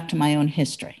go back to my own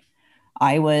history.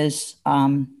 I was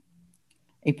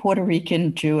a Puerto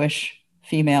Rican Jewish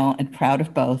female and proud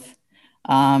of both,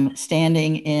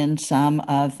 standing in some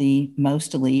of the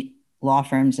most elite law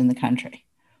firms in the country.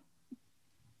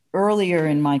 Earlier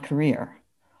in my career,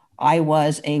 I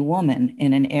was a woman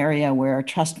in an area where,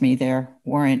 trust me, there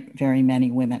weren't very many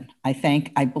women.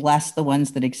 I bless the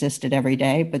ones that existed every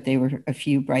day, but they were a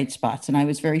few bright spots. And I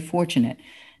was very fortunate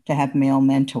to have male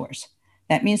mentors.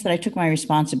 That means that I took my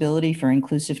responsibility for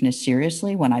inclusiveness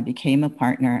seriously when I became a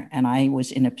partner and I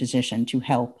was in a position to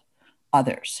help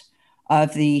others.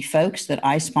 Of the folks that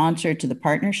I sponsored to the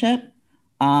partnership,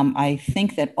 I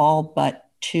think that all but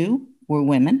 2 were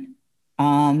women.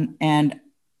 And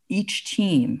each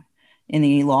team in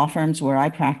the law firms where I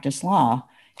practice law,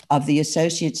 of the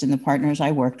associates and the partners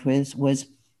I worked with, was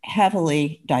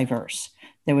heavily diverse.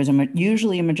 There was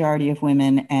usually a majority of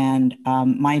women, and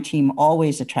my team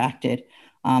always attracted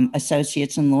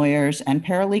associates and lawyers and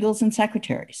paralegals and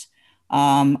secretaries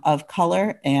of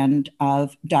color and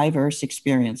of diverse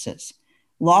experiences.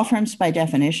 Law firms, by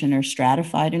definition, are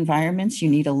stratified environments. You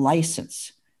need a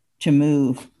license to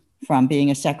move from being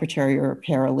a secretary or a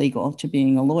paralegal to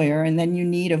being a lawyer, and then you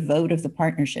need a vote of the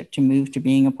partnership to move to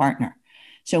being a partner.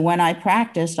 So when I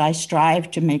practiced, I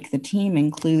strived to make the team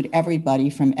include everybody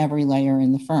from every layer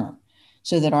in the firm,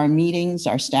 so that our meetings,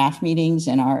 our staff meetings,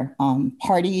 and our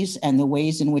parties and the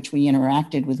ways in which we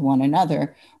interacted with one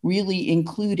another really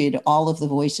included all of the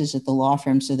voices at the law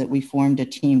firm so that we formed a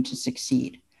team to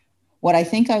succeed. What I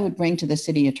think I would bring to the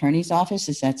city attorney's office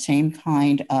is that same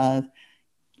kind of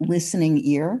listening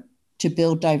ear to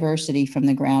build diversity from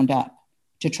the ground up,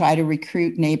 to try to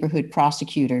recruit neighborhood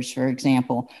prosecutors, for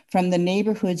example, from the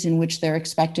neighborhoods in which they're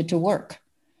expected to work.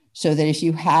 So that if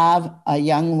you have a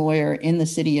young lawyer in the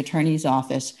city attorney's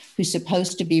office who's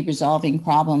supposed to be resolving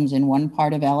problems in one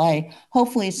part of LA,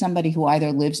 hopefully it's somebody who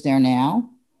either lives there now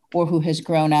or who has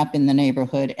grown up in the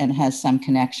neighborhood and has some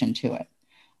connection to it.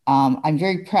 I'm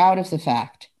very proud of the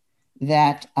fact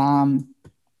that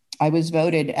I was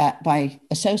voted by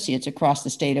associates across the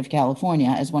state of California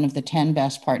as one of the 10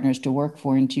 best partners to work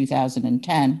for in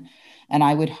 2010. And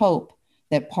I would hope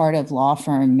that part of law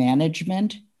firm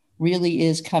management really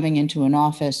is coming into an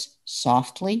office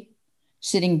softly,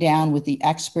 sitting down with the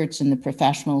experts and the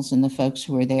professionals and the folks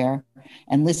who are there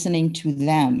and listening to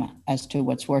them as to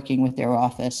what's working with their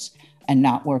office and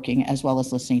not working, as well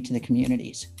as listening to the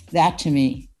communities. That to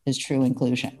me is true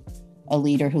inclusion, a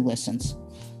leader who listens.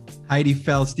 Heidi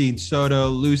Feldstein Soto,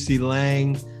 Lucy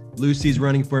Lang. Lucy's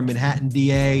running for Manhattan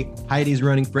DA. Heidi's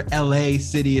running for LA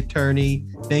City Attorney.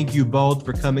 Thank you both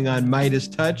for coming on Midas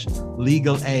Touch,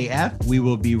 Legal AF. We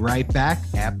will be right back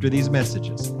after these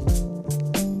messages.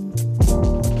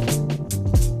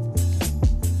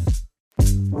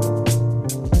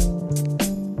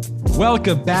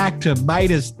 Welcome back to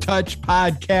Midas Touch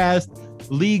Podcast,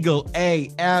 Legal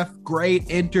AF. Great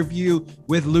interview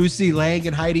with Lucy Lang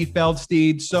and Heidi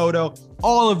Feldstein Soto.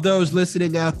 All of those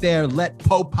listening out there, let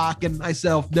Popak and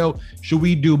myself know, should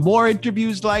we do more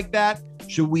interviews like that?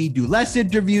 Should we do less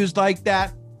interviews like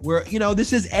that?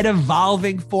 This is an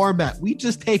evolving format. We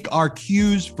just take our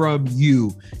cues from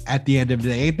you at the end of the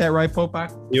day. Ain't that right,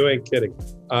 Popak? You ain't kidding.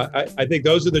 I think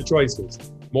those are the choices.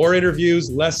 More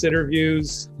interviews, less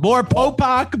interviews. More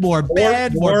Popak, more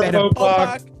Ben, more Ben and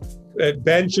Popak.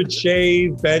 Ben should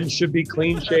shave. Ben should be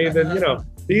clean shaven.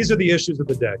 These are the issues of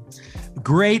the day.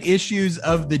 Great issues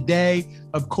of the day.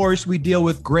 Of course, we deal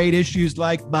with great issues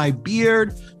like my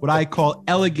beard, what I call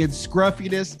elegant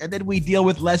scruffiness, and then we deal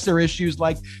with lesser issues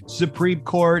like Supreme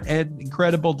Court and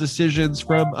incredible decisions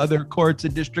from other courts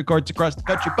and district courts across the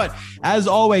country. But as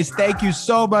always, thank you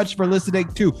so much for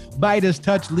listening to Midas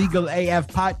Touch Legal AF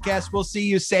podcast. We'll see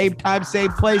you same time,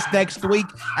 same place next week.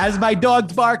 As my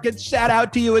dogs bark and shout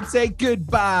out to you and say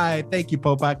goodbye. Thank you,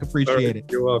 Popak. Appreciate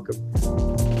it. You're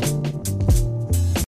welcome.